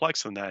more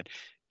complex than that.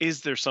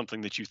 Is there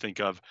something that you think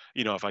of?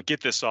 If I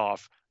get this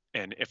off,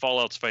 and if all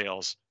else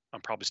fails,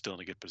 I'm probably still in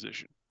a good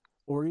position.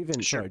 Or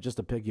even, Sure. sorry, just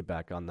to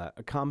piggyback on that,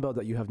 a combo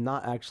that you have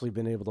not actually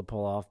been able to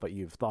pull off, but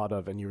you've thought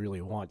of and you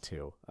really want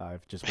to,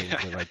 just waiting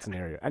for the right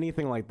scenario.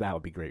 Anything like that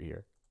would be great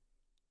here.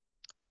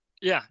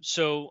 Yeah,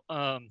 so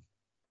I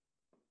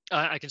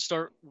can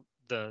start.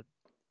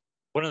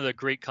 One of the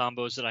great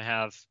combos that I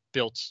have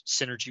built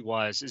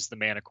synergy-wise is the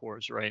mana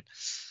cores, right?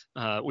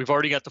 We've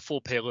already got the full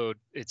payload.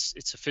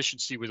 Its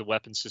efficiency with the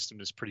weapon system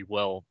is pretty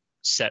well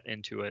set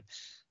into it,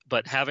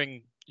 but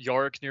having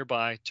Yarick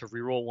nearby to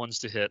reroll 1s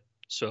to hit,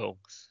 so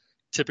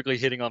typically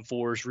hitting on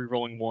 4s,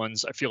 rerolling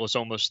 1s, I feel is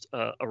almost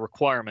a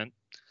requirement.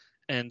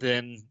 And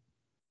then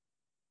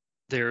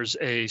there's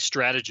a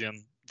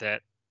stratagem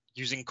that,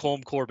 using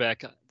Colm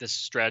Corbeck, this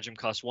stratagem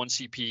costs 1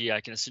 CP.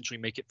 I can essentially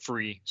make it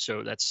free,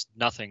 so that's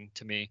nothing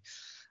to me.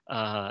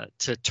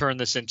 To turn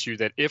this into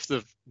that, if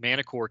the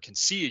mana core can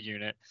see a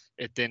unit,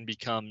 it then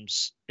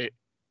becomes it.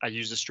 I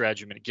use the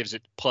stratagem and it gives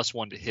it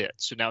 +1 to hit.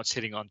 So now it's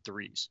hitting on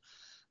 3s.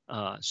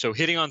 So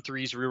hitting on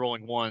 3s,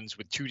 rerolling 1s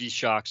with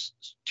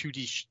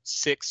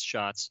 2d6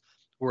 shots,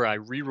 where I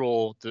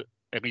reroll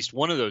at least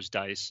one of those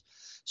dice.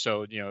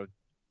 So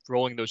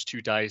rolling those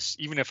 2 dice,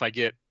 even if I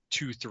get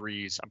 2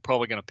 3s, I'm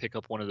probably going to pick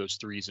up one of those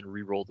 3s and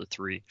re-roll the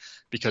 3,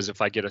 because if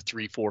I get a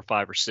 3, 4,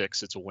 5, or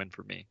 6, it's a win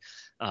for me.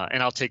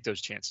 And I'll take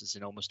those chances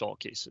in almost all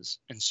cases.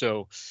 And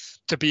so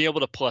to be able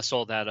to plus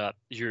all that up,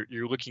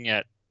 you're looking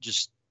at,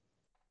 just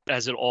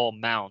as it all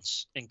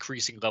mounts,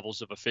 increasing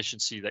levels of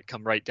efficiency that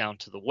come right down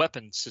to the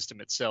weapon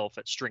system itself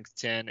at strength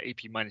 10,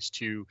 AP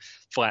 -2,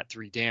 flat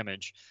 3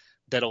 damage,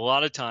 that a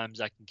lot of times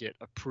I can get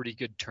a pretty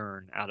good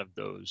turn out of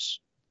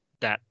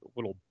that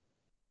little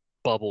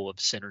bubble of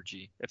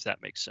synergy, if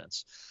that makes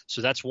sense.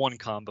 So that's one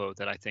combo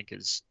that I think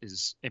is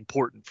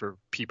important for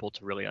people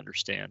to really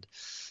understand.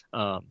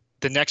 The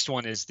next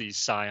one is the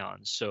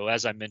Scions. So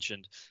as I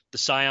mentioned, the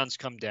Scions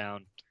come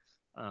down.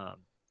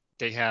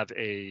 They have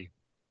a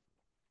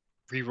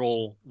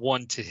reroll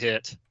 1 to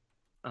hit.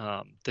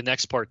 The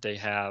next part they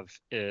have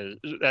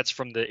that's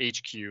from the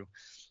HQ.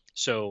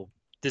 So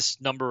this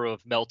number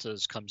of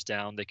Meltas comes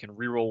down. They can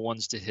reroll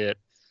 1s to hit.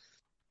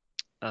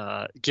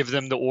 Give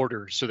them the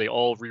order, so they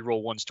all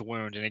reroll 1s to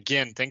wound. And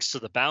again, thanks to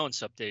the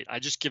balance update, I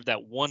just give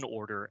that one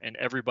order, and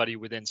everybody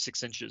within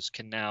 6 inches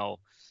can now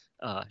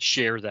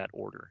share that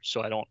order.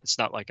 So it's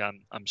not like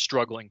I'm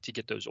struggling to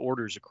get those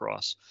orders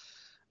across.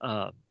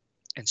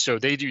 And so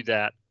they do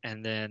that,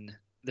 and then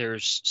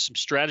there's some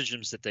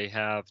stratagems that they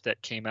have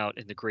that came out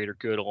in the greater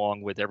good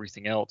along with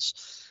everything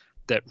else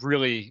that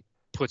really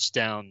puts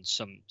down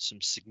some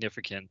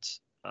significant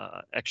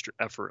extra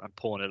effort. I'm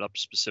pulling it up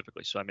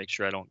specifically so I make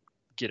sure I don't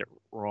get it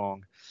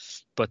wrong.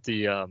 But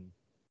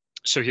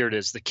so here it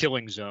is, the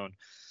killing zone.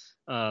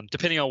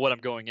 Depending on what I'm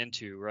going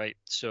into, right?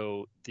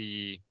 So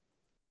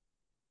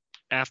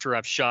after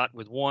I've shot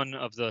with one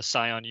of the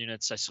Scion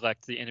units, I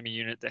select the enemy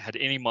unit that had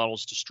any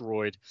models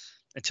destroyed.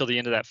 Until the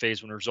end of that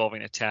phase, when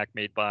resolving an attack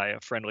made by a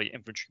friendly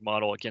infantry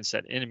model against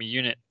that enemy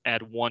unit,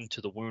 add 1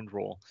 to the wound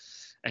roll.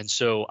 And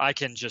so I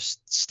can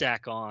just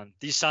stack on.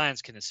 These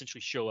Scions can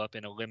essentially show up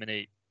and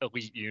eliminate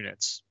elite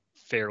units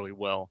fairly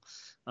well,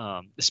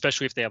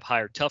 especially if they have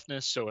higher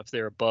toughness. So if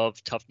they're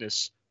above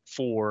toughness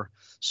 4,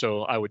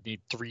 so I would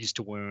need 3s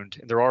to wound,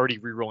 and they're already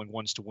rerolling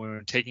 1s to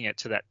wound. Taking it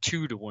to that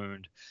 2 to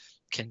wound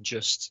can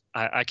just,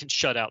 I can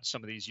shut out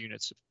some of these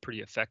units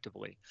pretty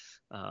effectively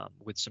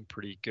with some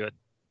pretty good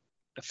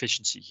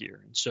efficiency here.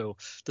 And so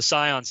the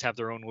Scions have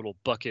their own little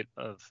bucket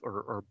of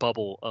or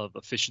bubble of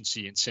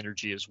efficiency and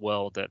synergy as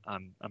well that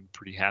I'm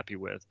pretty happy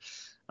with.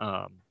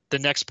 The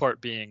next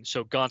part being,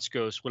 so Gaunt's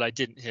Ghost, what I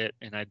didn't hit,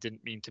 and I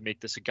didn't mean to make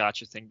this a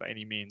gotcha thing by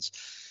any means,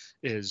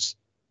 is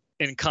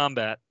in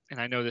combat, and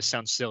I know this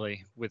sounds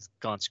silly with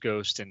Gaunt's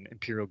Ghost and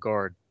Imperial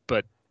Guard,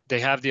 but they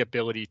have the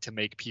ability to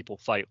make people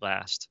fight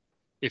last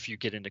if you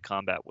get into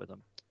combat with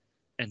them.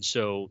 And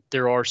so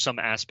there are some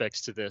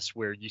aspects to this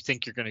where you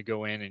think you're going to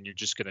go in and you're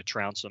just going to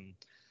trounce them.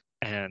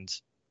 And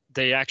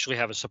they actually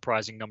have a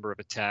surprising number of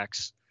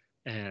attacks.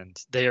 And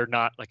they are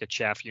not like a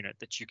chaff unit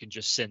that you can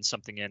just send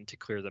something in to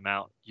clear them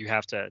out. You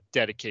have to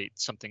dedicate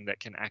something that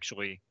can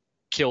actually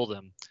kill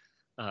them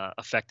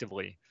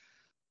effectively.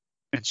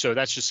 And so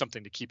that's just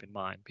something to keep in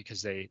mind,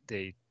 because they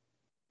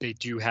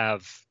do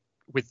have,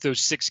 with those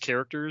 6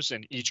 characters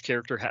and each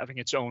character having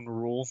its own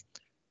rule,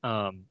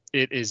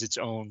 it is its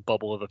own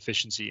bubble of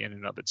efficiency in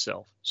and of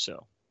itself.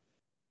 So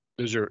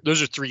those are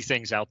 3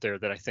 things out there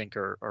that I think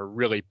are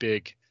really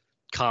big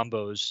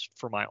combos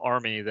for my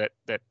army that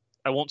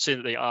I won't say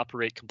that they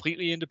operate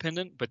completely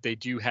independent, but they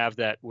do have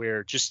that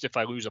where just if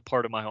I lose a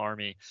part of my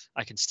army,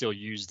 I can still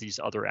use these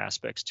other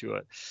aspects to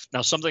it.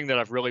 Now, something that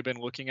I've really been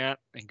looking at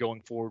and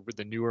going forward with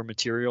the newer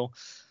material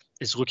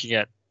is looking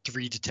at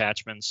 3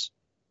 detachments.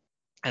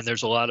 And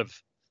there's a lot of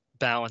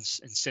balance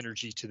and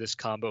synergy to this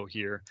combo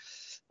here.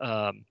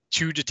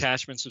 2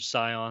 detachments of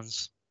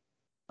Scions,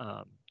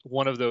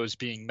 one of those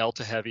being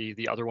Melta heavy,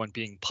 the other one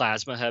being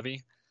Plasma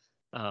heavy.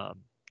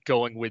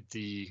 Going with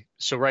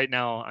so right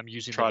now I'm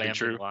using the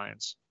Lambdan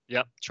Lions.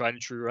 Yep, tried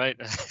and true, right?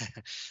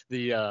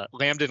 The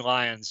Lambdan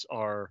Lions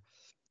are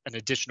an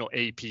additional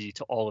AP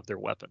to all of their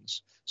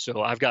weapons.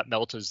 So I've got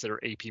Meltas that are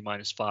AP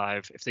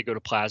 -5. If they go to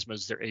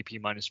Plasmas, they're AP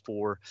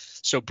 -4.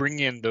 So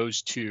bringing in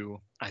those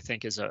 2, I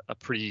think, is a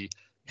pretty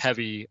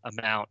heavy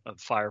amount of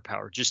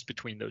firepower just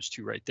between those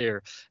 2 right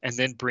there. And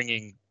then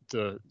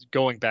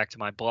going back to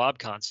my blob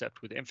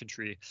concept with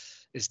infantry,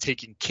 is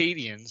taking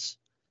Cadians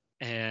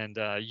and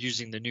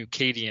using the new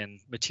Cadian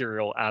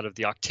material out of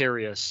the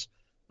Octarius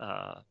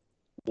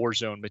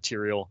Warzone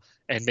material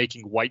and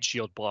making white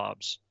shield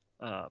blobs,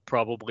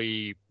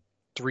 probably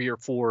 3 or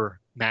 4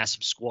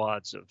 massive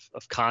squads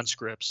of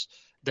conscripts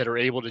that are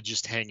able to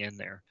just hang in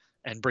there,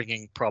 and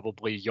bringing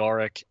probably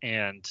Yarick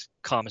and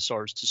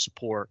Commissars to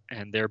support,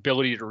 and their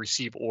ability to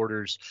receive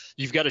orders.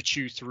 You've got to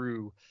chew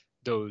through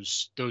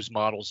those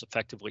models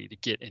effectively to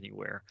get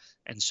anywhere.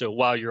 And so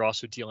while you're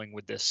also dealing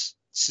with this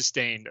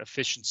sustained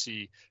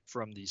efficiency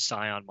from these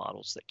Scion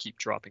models that keep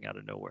dropping out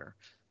of nowhere.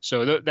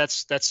 So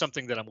that's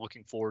something that I'm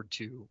looking forward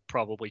to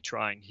probably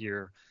trying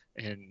here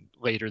and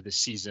later this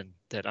season,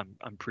 that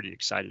I'm pretty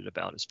excited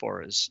about as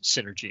far as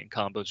synergy and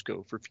combos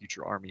go for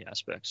future army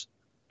aspects.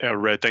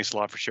 Red, thanks a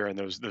lot for sharing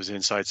those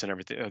insights and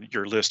everything.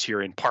 Your list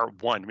here in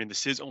part 1. I mean,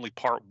 this is only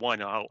part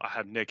 1. I'll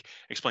have Nick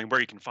explain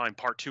where you can find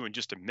part 2 in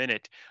just a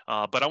minute.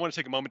 But I want to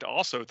take a moment to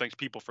also thank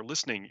people for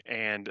listening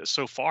and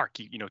so far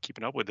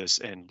keeping up with this.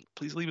 And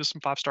please leave us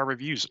some 5-star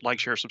reviews, like,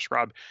 share,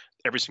 subscribe.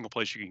 Every single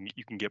place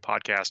you can get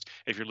podcast.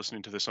 If you're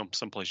listening to this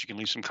someplace, you can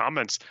leave some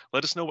comments.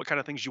 Let us know what kind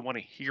of things you want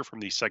to hear from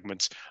these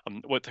segments.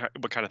 What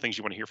kind of things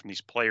you want to hear from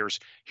these players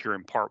here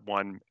in part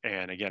 1.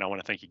 And again, I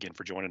want to thank you again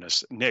for joining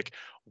us, Nick.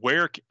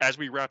 As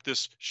we wrap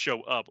this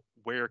show up,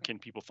 where can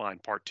people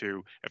find part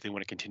 2 if they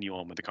want to continue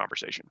on with the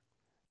conversation?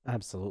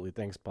 Absolutely.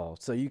 Thanks, Paul.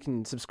 So you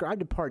can subscribe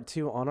to part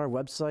 2 on our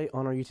website,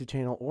 on our YouTube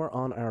channel, or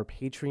on our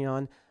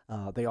Patreon.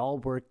 They all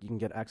work. You can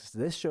get access to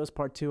this show's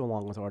part 2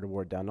 along with Art of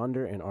War Down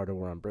Under and Art of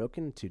War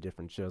Unbroken, 2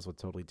 different shows with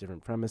totally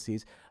different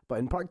premises. But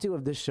in part 2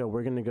 of this show,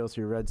 we're going to go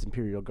through Red's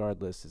Imperial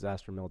Guard list, his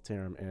Astra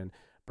Militarum, and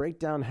break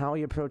down how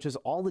he approaches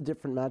all the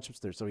different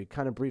matchups there. So he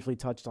kind of briefly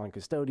touched on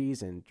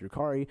Custodes and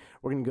Drukhari.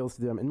 We're going to go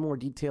through them in more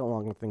detail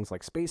along with things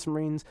like Space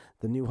Marines,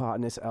 the new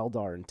hotness,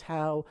 Eldar and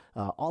Tau,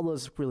 all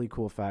those really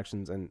cool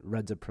factions and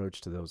Red's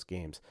approach to those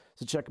games.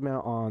 So check them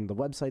out on the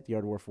website,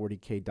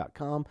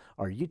 theartofwar40k.com,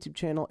 our YouTube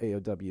channel,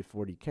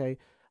 AOW40k,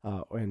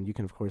 and you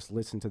can, of course,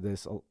 listen to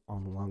this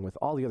along with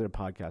all the other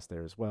podcasts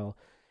there as well.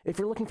 If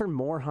you're looking for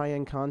more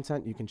high-end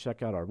content, you can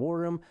check out our War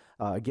Room,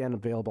 again,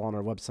 available on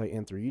our website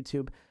and through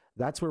YouTube.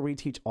 That's where we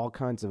teach all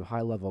kinds of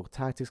high-level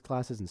tactics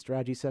classes and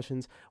strategy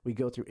sessions. We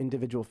go through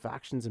individual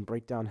factions and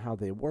break down how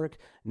they work,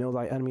 know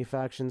thy enemy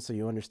factions so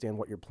you understand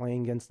what you're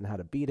playing against and how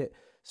to beat it,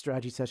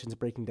 strategy sessions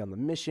breaking down the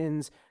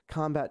missions,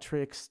 combat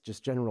tricks,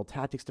 just general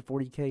tactics to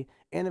 40k,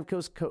 and of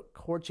course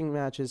coaching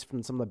matches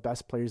from some of the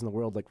best players in the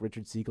world like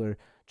Richard Siegler,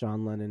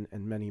 John Lennon,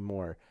 and many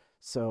more.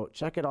 So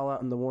check it all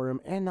out in the War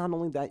Room. And not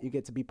only that, you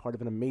get to be part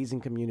of an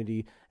amazing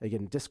community.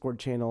 Again, Discord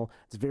channel.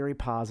 It's very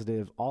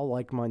positive, all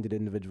like-minded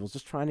individuals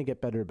just trying to get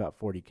better about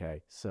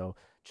 40K. So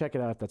check it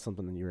out if that's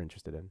something that you're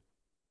interested in.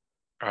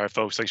 All right,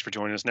 folks, thanks for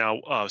joining us.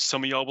 Now,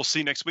 some of y'all will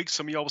see next week.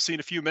 Some of y'all will see in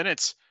a few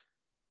minutes.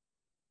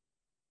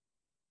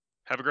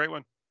 Have a great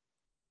one.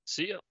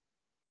 See ya.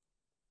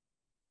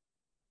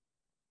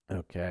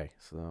 Okay,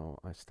 so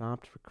I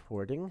stopped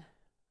recording.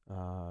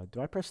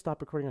 Do I press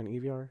stop recording on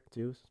EVR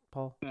too,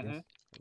 Paul? Mm-hmm. Yes.